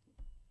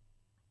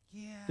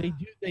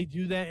 They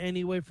do that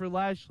anyway for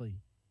Lashley.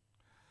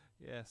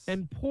 Yes.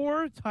 And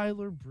poor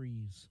Tyler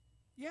Breeze.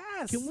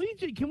 yes. Can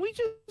we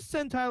just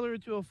send Tyler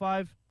to a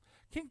 5?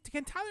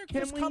 Can Tyler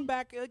Can just come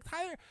back? Like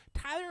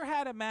Tyler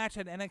had a match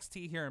at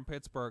NXT here in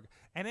Pittsburgh,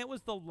 and it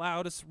was the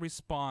loudest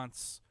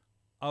response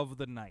of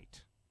the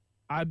night.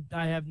 I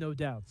have no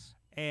doubts.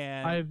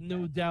 And I have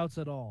no doubts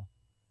at all.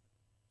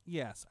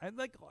 yes, I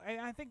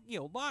think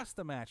lost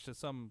the match to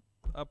some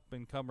up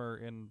and comer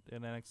in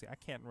NXT. I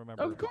can't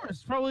remember. Of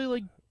course, probably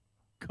like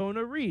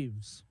Kona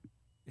Reeves.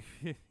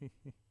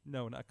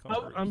 No, not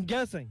Kona Reeves. I'm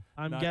guessing.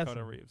 Not guessing.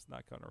 Kona Reeves.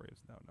 Not Kona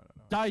Reeves. No.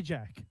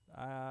 Dijak.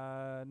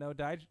 No,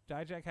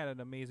 Dijak had an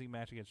amazing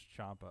match against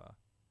Ciampa.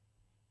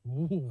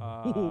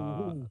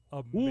 Ooh.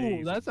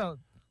 Amazing. Ooh,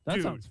 that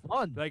Dude, sounds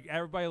fun. Like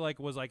everybody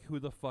was like, who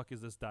the fuck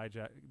is this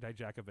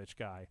Dijakovic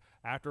guy?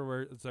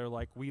 Afterwards, they're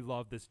like, we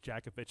love this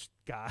Jakovic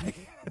guy.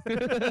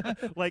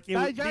 Like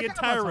the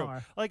entire room.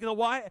 Like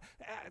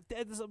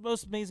the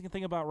most amazing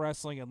thing about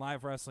wrestling and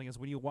live wrestling is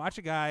when you watch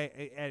a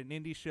guy at an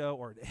indie show,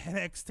 or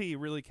NXT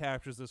really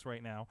captures this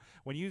right now.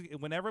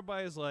 When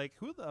everybody's like,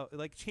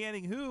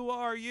 chanting, who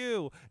are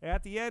you?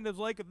 At the end, it's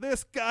like,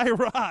 this guy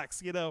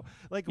rocks.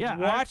 Like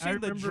watching I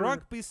the remember...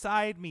 drunk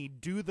beside me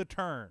do the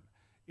turn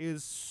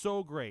is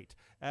so great.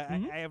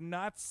 I have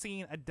not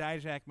seen a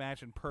Dijak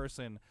match in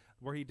person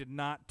where he did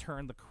not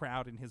turn the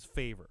crowd in his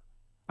favor.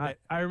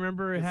 I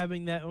remember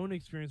having that own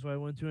experience when I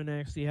went to an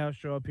NXT house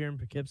show up here in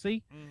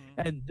Poughkeepsie,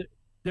 and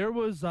there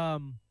was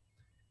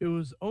it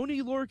was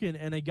Oney Lorcan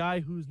and a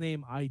guy whose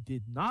name I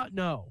did not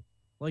know.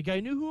 Like,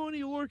 I knew who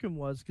Oney Lorcan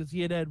was because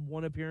he had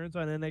one appearance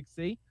on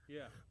NXT.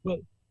 Yeah. But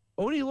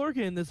Oney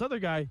Lorcan and this other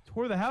guy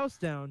tore the house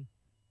down.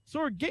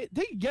 Sorg,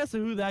 take a guess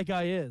at who that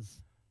guy is.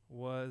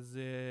 Was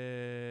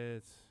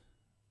it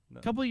A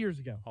couple of years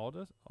ago.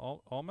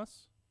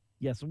 Almas?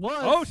 Yes, it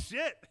was. Oh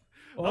shit!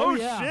 Oh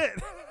yeah. shit!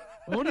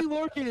 Oney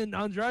Lorcan and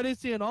Andrade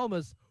Cien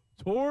Almas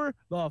tore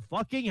the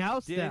fucking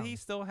house down. Did he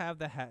still have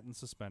the hat and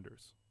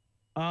suspenders?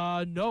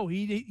 No,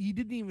 he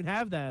didn't even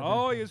have that.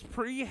 Oh, he was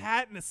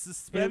pre-hat and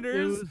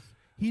suspenders.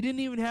 He didn't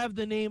even have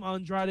the name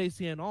Andrade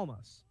Cien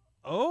Almas.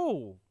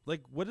 Oh,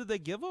 like what did they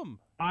give him?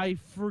 I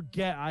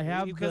forget. I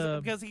have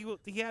because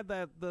he had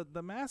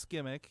the mask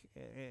gimmick,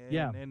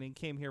 and he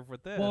came here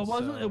with this. Well,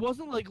 it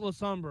wasn't like La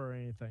Sombra or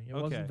anything. It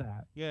wasn't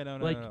that. Yeah,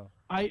 no.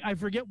 I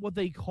forget what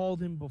they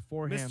called him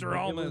beforehand. Mr.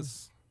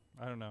 Almas.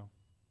 I don't know.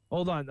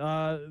 Hold on,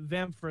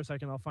 vamp for a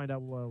second. I'll find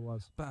out what it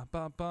was. Bum,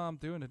 bum, bum,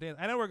 doing a dance.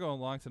 I know we're going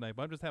long tonight,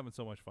 but I'm just having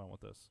so much fun with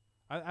this.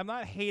 I'm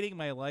not hating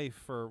my life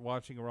for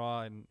watching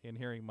Raw and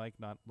hearing Mike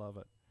not love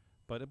it.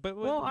 But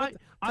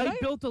I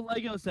built a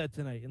Lego set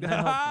tonight. And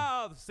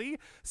that see,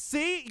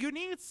 you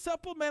need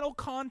supplemental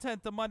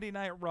content to Monday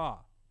Night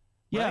Raw.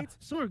 Yeah, right?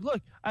 Sorg,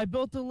 look, I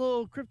built a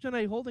little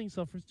kryptonite holding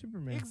cell for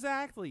Superman.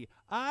 Exactly.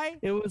 I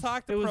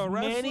talked to pro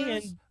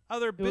wrestlers,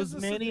 other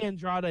business. It was Manny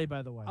Andrade,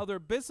 by the way. Other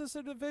business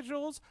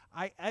individuals.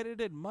 I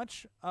edited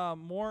much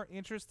more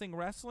interesting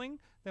wrestling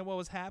than what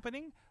was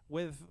happening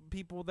with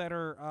people that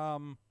are.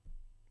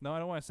 No, I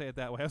don't want to say it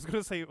that way. I was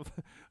going to say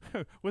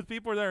with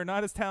people that are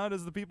not as talented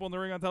as the people in the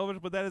ring on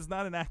television, but that is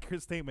not an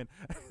accurate statement.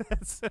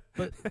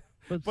 but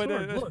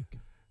Sorg, look,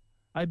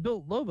 I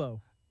built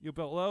Lobo. You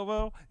built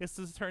Lobo. This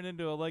has turned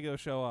into a Lego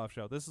show-off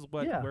show. This is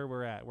where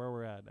we're at. Where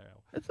we're at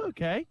now. It's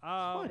okay. It's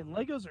fine.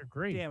 Legos are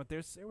great. Damn it!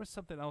 There was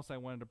something else I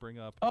wanted to bring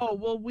up. Oh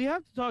well, we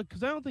have to talk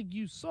because I don't think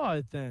you saw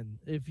it then.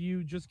 If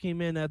you just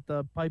came in at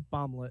the pipe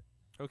bomblet.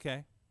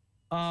 Okay.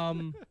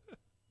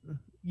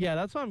 Yeah,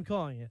 that's what I'm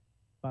calling it.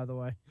 By the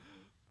way.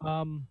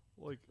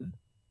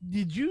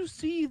 Did you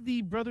see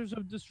the Brothers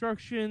of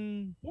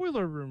Destruction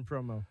Boiler Room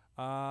promo?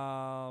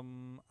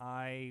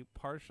 I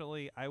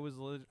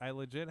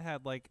legit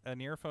had like an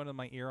earphone in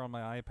my ear on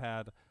my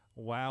iPad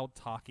while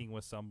talking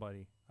with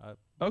somebody.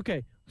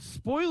 Okay,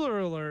 spoiler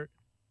alert.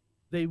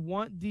 They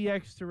want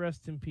DX to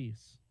rest in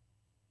peace.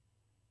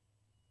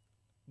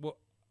 Well,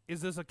 is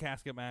this a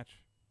casket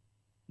match?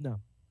 No.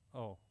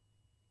 Oh.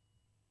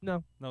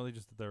 No. No, they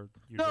just they're.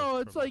 No,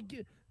 it's like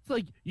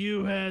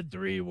you had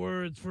 3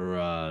 words for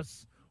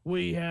us.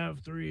 We have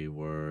 3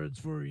 words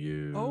for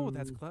you. Oh,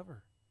 that's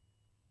clever.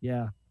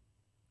 Yeah.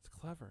 It's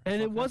clever.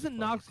 And it wasn't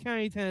Knox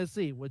County,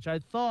 Tennessee, which I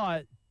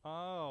thought.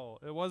 Oh,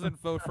 it wasn't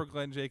vote for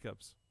Glenn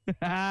Jacobs.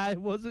 It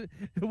wasn't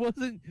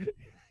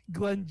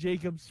Glenn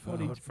Jacobs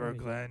 2020. Vote for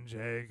Glenn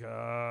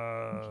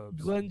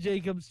Jacobs. Glenn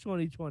Jacobs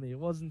 2020. It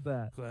wasn't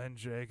that. Glenn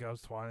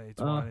Jacobs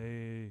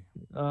 2020.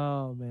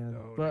 Oh man.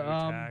 No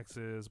new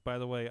taxes. By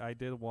the way, I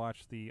did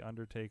watch the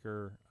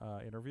Undertaker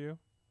interview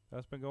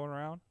that's been going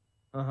around.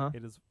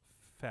 It is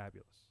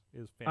fabulous. It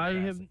is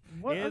fantastic.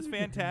 It is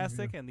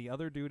fantastic, and the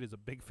other dude is a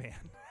big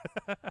fan.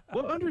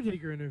 What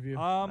Undertaker interview?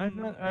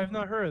 I've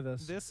not heard of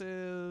this. This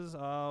is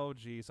I'm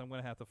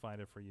gonna have to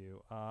find it for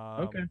you.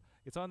 Okay.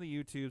 It's on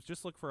the YouTubes.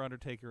 Just look for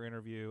Undertaker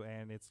interview,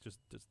 and it's just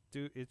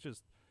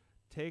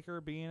Taker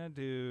being a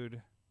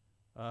dude.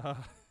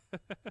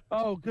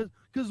 Oh,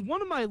 because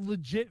one of my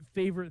legit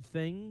favorite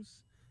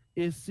things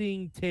is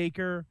seeing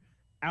Taker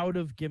out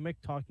of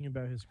gimmick talking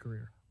about his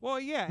career. Well,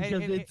 yeah,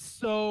 because it's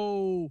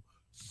so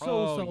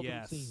seldom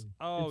yes. seen.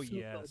 Oh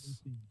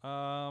yes.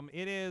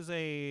 It is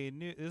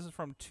this is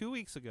from 2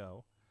 weeks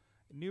ago.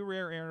 New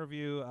rare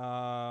interview.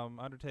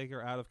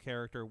 Undertaker out of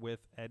character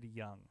with Ed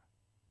Young.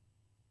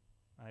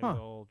 I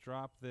will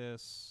drop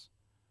this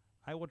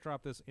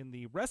in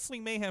the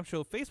Wrestling Mayhem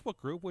Show Facebook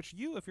group, which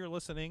you, if you're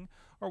listening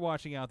or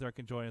watching out there,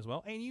 can join as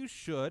well. And you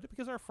should,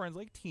 because our friends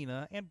like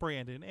Tina and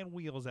Brandon and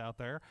Wheels out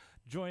there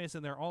join us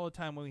in there all the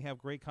time when we have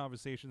great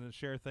conversations and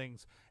share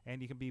things,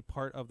 and you can be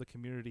part of the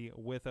community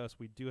with us.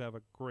 We do have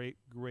a great,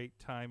 great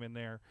time in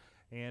there.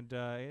 And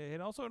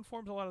it also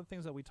informs a lot of the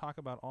things that we talk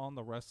about on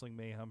the Wrestling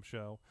Mayhem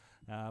Show,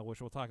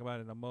 which we'll talk about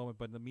in a moment.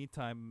 But in the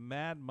meantime,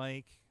 Mad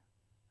Mike,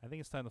 I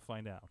think it's time to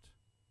find out.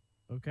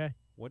 Okay.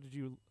 What did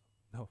you...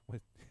 No,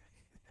 wait.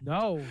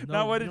 No.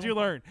 What did you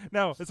learn?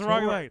 No, it's the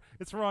wrong night.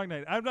 It's the wrong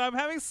night. I'm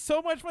having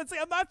so much fun.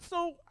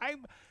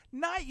 I'm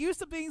not used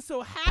to being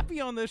so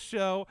happy on this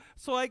show,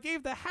 so I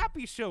gave the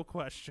happy show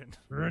question.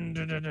 Like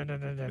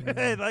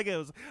it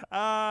was.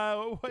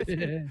 I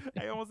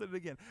almost did it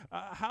again.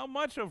 How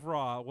much of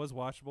Raw was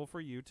watchable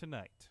for you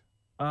tonight?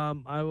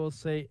 I will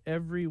say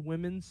every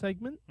women's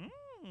segment.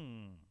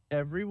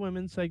 Every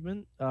women's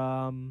segment.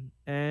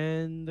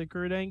 And the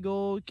Kurt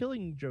Angle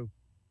killing joke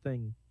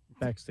thing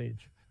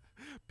backstage.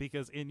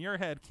 Because in your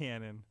head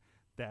canon,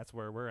 that's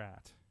where we're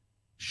at.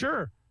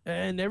 Sure.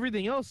 And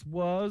everything else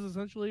was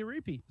essentially a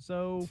repeat.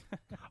 So,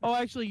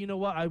 actually, you know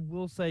what? I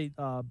will say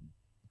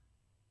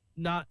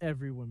not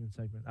every women's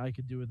segment. I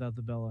could do without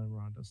the Bella and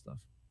Ronda stuff.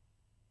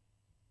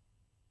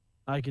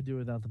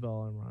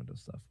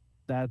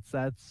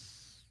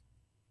 That's.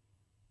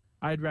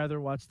 I'd rather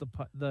watch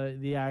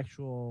the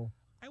actual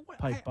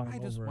pipe bomb. I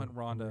just want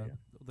Ronda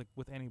like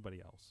with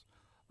anybody else.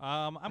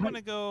 I'm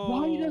gonna go.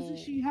 Why doesn't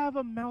she have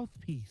a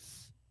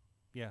mouthpiece?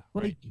 Yeah,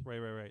 right.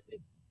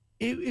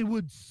 It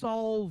would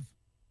solve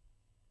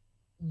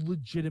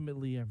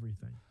legitimately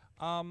everything.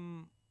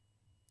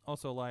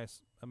 Also,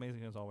 Elias,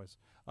 amazing as always.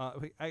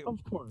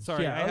 Of course.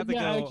 Sorry, I have to go.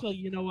 Actually,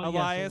 you know what?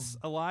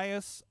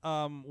 Elias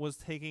was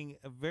taking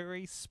a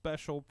very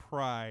special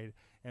pride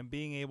in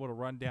being able to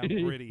run down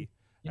Gritty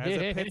as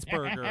a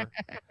Pittsburgher.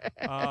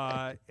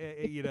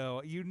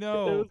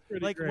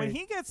 Like great. when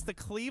he gets to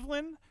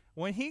Cleveland,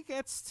 when he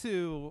gets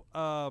to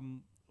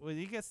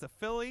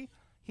Philly,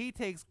 he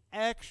takes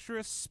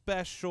extra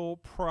special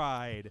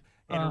pride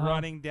in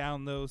running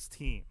down those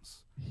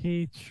teams.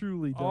 He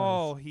truly does.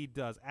 Oh, he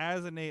does.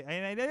 And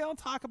they don't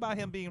talk about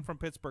him being from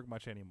Pittsburgh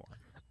much anymore.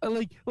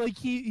 Like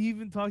he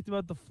even talked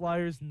about the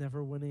Flyers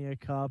never winning a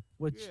cup,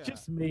 which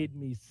just made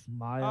me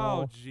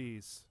smile. Oh,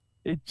 jeez.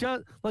 It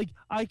just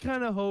I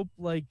kind of hope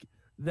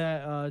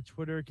that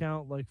Twitter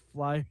account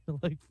Flyers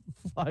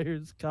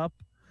Cup,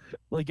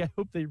 I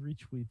hope they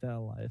retweet that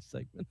Elias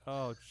segment.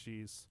 Oh,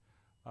 jeez.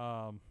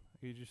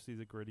 Did you see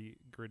the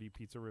gritty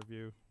pizza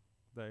review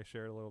that I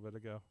shared a little bit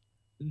ago?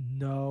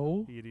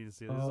 No. You need to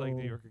see it. This is like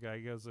New Yorker guy.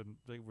 He goes and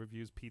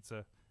reviews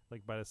pizza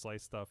by the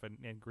slice stuff,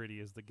 and Gritty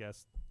is the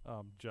guest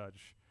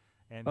judge.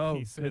 And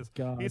he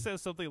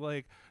says something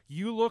like,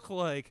 "You look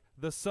like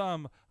the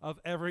sum of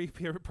every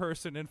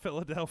person in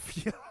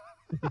Philadelphia."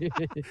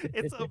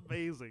 It's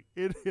amazing.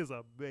 It is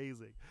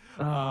amazing.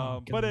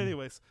 But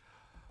anyways,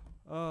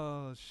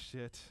 oh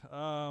shit.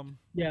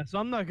 Yeah, so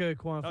I'm not gonna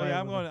quantify. Oh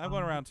yeah, I'm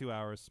going around 2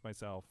 hours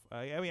myself.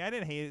 I mean, I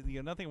didn't hate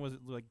it. Nothing was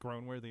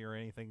groan worthy or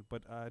anything,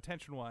 but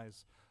attention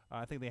wise,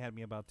 I think they had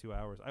me about 2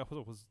 hours. I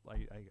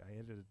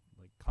edited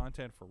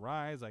content for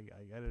Rise. I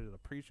edited a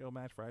pre-show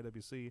match for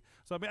IWC.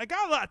 So I mean, I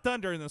got a lot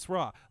done during this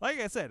Raw. Like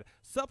I said,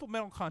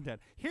 supplemental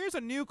content. Here's a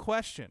new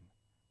question,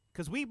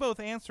 because we both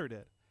answered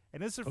it,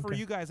 and this is for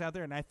you guys out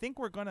there. And I think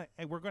we're gonna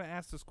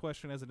ask this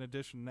question as an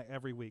addition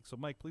every week. So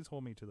Mike, please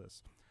hold me to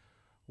this.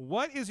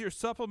 What is your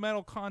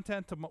supplemental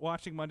content to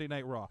watching Monday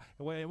Night Raw?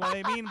 What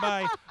I mean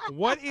by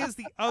what is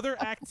the other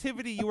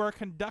activity you are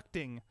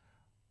conducting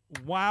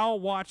while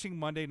watching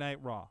Monday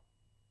Night Raw?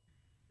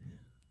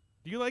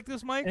 Do you like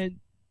this, Mike? And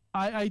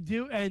I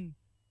do, and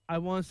I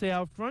want to say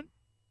out front,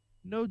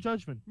 no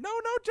judgment. No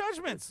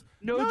judgments.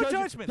 No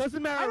judgments.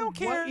 Doesn't matter I don't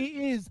care. what it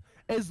is,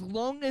 as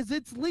long as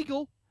it's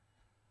legal.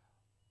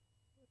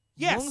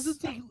 Yes. As long as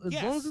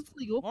it's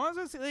legal. As long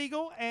as it's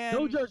legal, and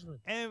no judgment.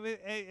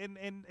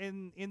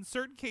 And in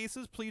certain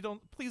cases, please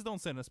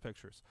don't send us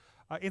pictures.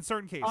 In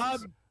certain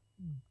cases.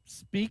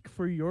 Speak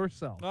for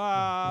yourself.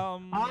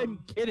 I'm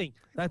kidding.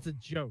 That's a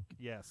joke.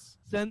 Yes.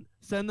 Send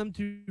them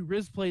to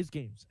Riz Plays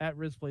Games at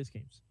Riz Plays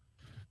Games.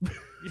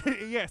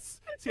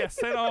 Yes.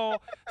 Send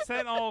all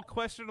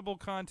questionable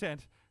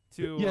content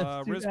to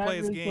Riz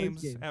Plays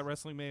Games at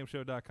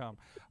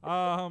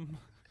WrestlingMayhemShow.com.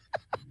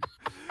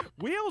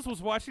 Wheels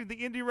was watching the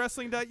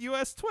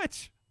IndieWrestling.us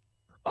Twitch.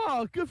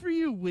 Oh, good for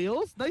you,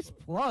 Wheels. Nice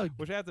plug.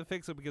 Which I have to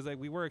fix it because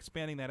we were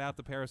expanding that out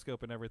to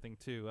Periscope and everything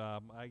too.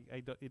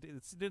 It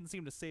didn't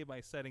seem to save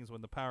my settings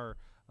when the power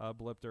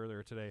blipped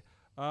earlier today.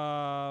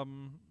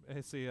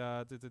 Let's see.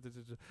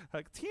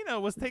 Tina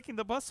was taking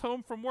the bus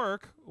home from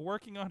work,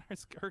 working on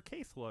her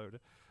caseload.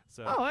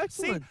 So,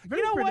 excellent. See,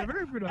 very you know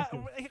very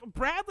productive.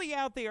 Bradley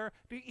out there,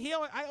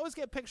 I always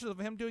get pictures of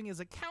him doing his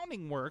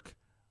accounting work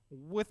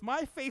with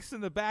my face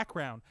in the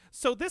background.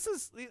 So this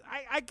is,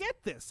 I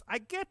get this. I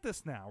get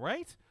this now,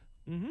 right?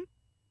 Mm-hmm.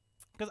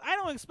 Because I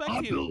don't expect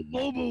I'm Bill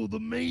Lobo, the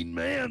main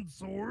man,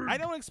 Sorg. I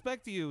don't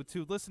expect you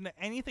to listen to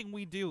anything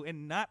we do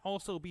and not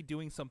also be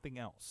doing something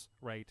else,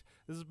 right?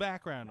 This is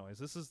background noise.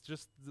 This is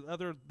just the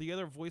other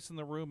voice in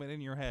the room and in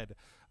your head.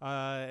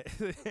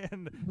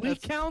 And we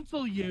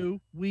counsel you.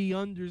 We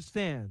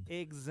understand.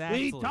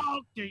 Exactly. We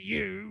talk to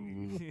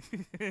you.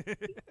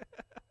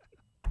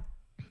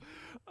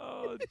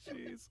 Oh,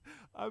 jeez.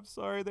 I'm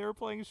sorry. They were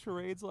playing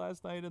charades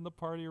last night in the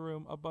party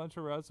room, a bunch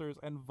of wrestlers,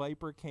 and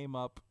Viper came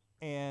up,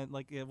 and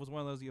it was one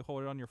of those you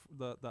hold it on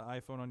the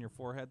iPhone on your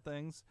forehead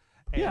things,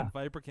 and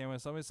Viper came up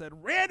and somebody said,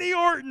 Randy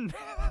Orton!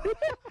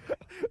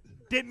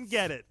 Didn't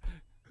get it.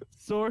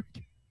 Sorg,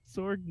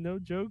 no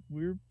joke,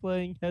 we were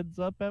playing Heads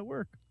Up at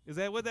work. Is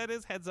that what that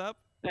is, Heads Up?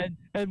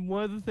 And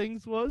one of the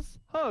things was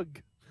hug.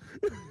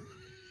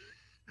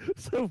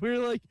 So we're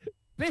like,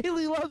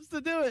 Bailey loves to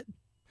do it.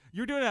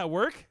 You're doing it at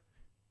work?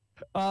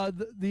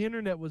 The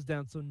internet was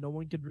down, so no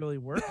one could really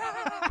work.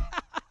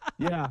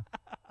 Yeah.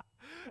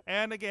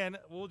 And again,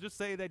 we'll just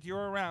say that you're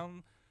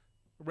around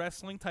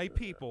wrestling type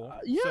people.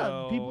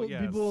 So, people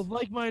with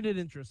like-minded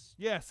interests.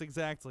 Yes,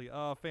 exactly.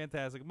 Oh,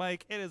 fantastic.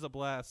 Mike, it is a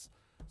blast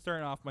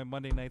starting off my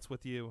Monday nights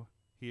with you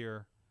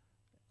here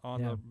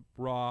on the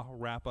Raw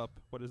Wrap Up.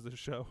 What is this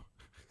show?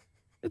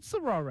 It's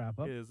the Raw Wrap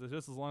Up. It is. It's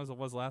just as long as it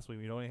was last week.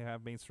 We don't even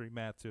have Main Street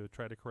Matt to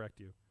try to correct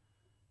you.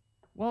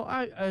 Well,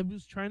 I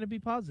was trying to be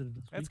positive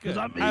this week. That's good.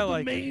 I'm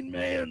the main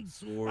man,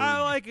 Sorg.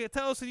 I like it.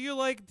 Tell us, do you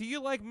like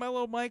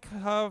Mellow Mike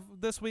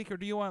this week, or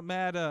do you want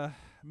Mad Mike to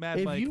come back?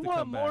 If you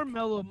want more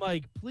Mellow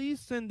Mike, please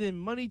send in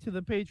money to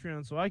the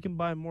Patreon so I can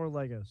buy more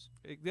Legos.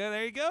 Yeah,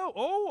 there you go.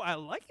 Oh, I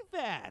like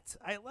that.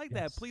 I like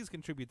that. Please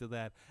contribute to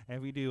that. And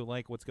if you do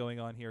like what's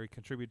going on here,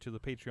 contribute to the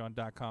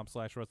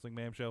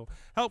patreon.com/WrestlingMayhemShow.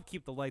 Help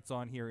keep the lights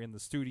on here in the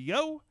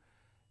studio.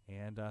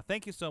 And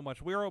thank you so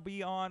much. We will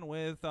be on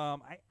with,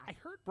 I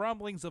heard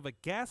rumblings of a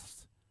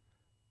guest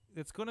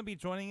that's going to be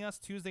joining us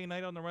Tuesday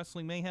night on the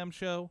Wrestling Mayhem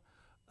Show.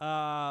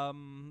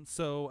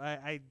 So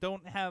I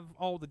don't have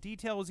all the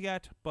details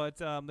yet,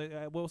 but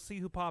we'll see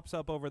who pops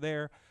up over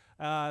there.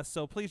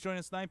 So please join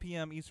us 9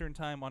 p.m. Eastern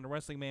Time on the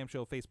Wrestling Mayhem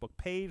Show Facebook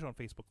page on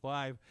Facebook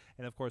Live.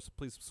 And, of course,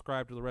 please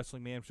subscribe to the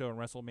Wrestling Mayhem Show and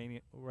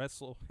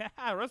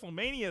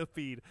WrestleMania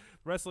feed,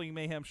 Wrestling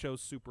Mayhem Show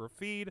Super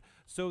feed,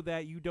 so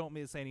that you don't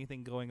miss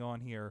anything going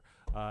on here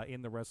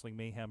in the Wrestling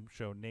Mayhem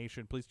Show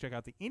Nation. Please check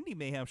out the Indie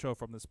Mayhem Show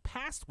from this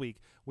past week.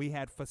 We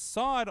had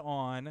Facade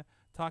on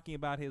talking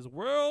about his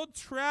world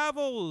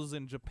travels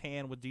in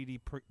Japan with DD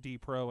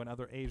Pro and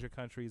other Asia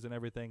countries and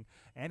everything,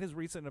 and his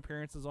recent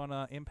appearances on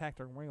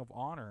Impact and Ring of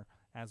Honor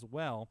as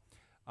well.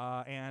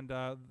 And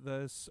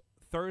this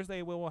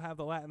Thursday, we will have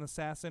the Latin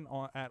Assassin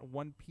at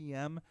 1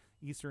 p.m.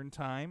 Eastern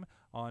Time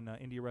on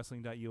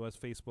IndieWrestling.us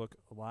Facebook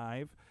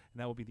Live, and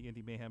that will be the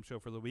Indie Mayhem Show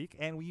for the week.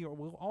 And we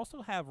will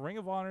also have Ring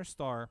of Honor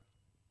star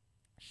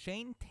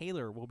Shane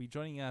Taylor will be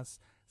joining us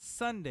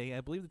Sunday.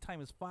 I believe the time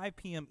is 5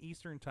 p.m.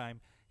 Eastern Time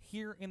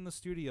here in the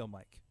studio,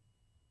 Mike.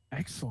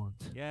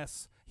 Excellent.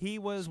 Yes, he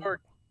was.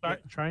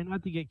 Try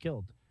not to get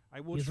killed. I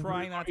will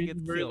try not to get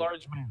killed. Very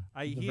large man.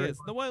 He is.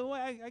 The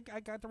way I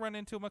got to run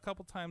into him a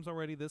couple times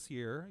already this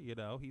year. You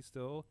know, we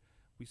still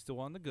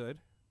on the good.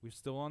 We're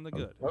still on the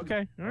good.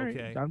 Okay. All right.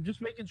 Okay. I'm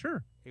just making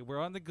sure. Hey, we're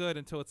on the good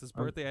until it's his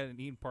birthday at an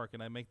Eden Park,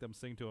 and I make them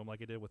sing to him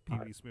like I did with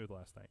PV Smooth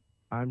last night.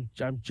 I'm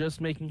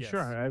just making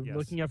sure. I'm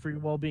looking out for your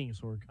well-being,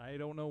 Sorg. I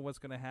don't know what's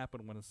going to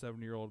happen when a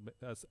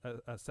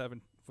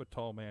 7 foot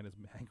tall man is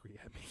angry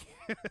at me.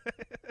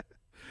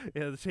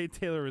 Yeah, Shane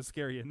Taylor is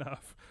scary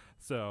enough.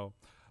 So,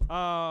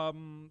 no,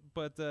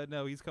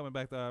 he's coming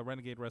back to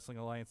Renegade Wrestling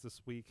Alliance this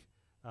week.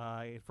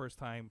 First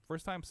time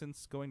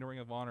since going to Ring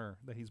of Honor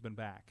that he's been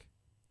back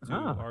to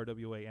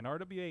RWA, and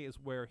RWA is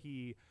where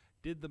he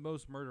did the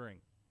most murdering.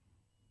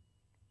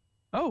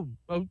 Oh,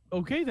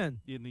 okay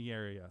then. In the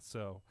area,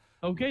 so.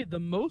 Okay, the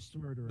most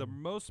murder. The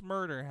most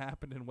murder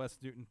happened in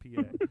West Newton,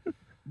 PA.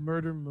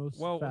 Murder most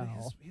foul.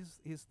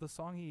 The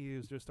song he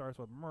used just starts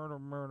with murder,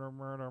 murder,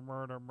 murder,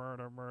 murder,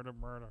 murder, murder,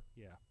 murder.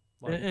 Yeah.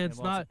 And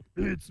it's not.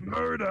 It's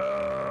murder.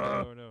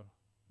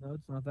 No,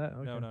 it's not that.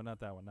 Okay. No,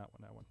 not that one. That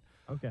one.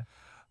 Okay.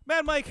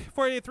 Mad Mike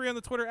 483 on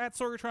the Twitter at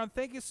Sorgatron.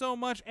 Thank you so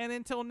much, and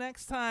until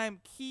next time,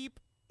 keep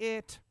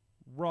it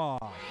raw.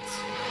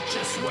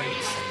 Just wait,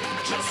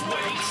 just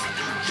wait,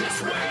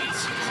 just wait,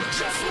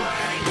 just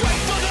wait.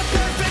 Wait for the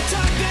perfect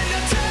time, then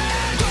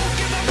attack. Don't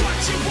give up what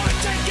you want,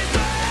 take it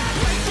back.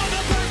 Wait for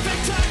the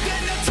perfect time,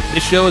 then attack.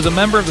 This show is a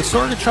member of the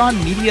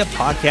Sorgatron Media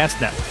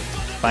Podcast Network.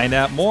 Find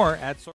out more at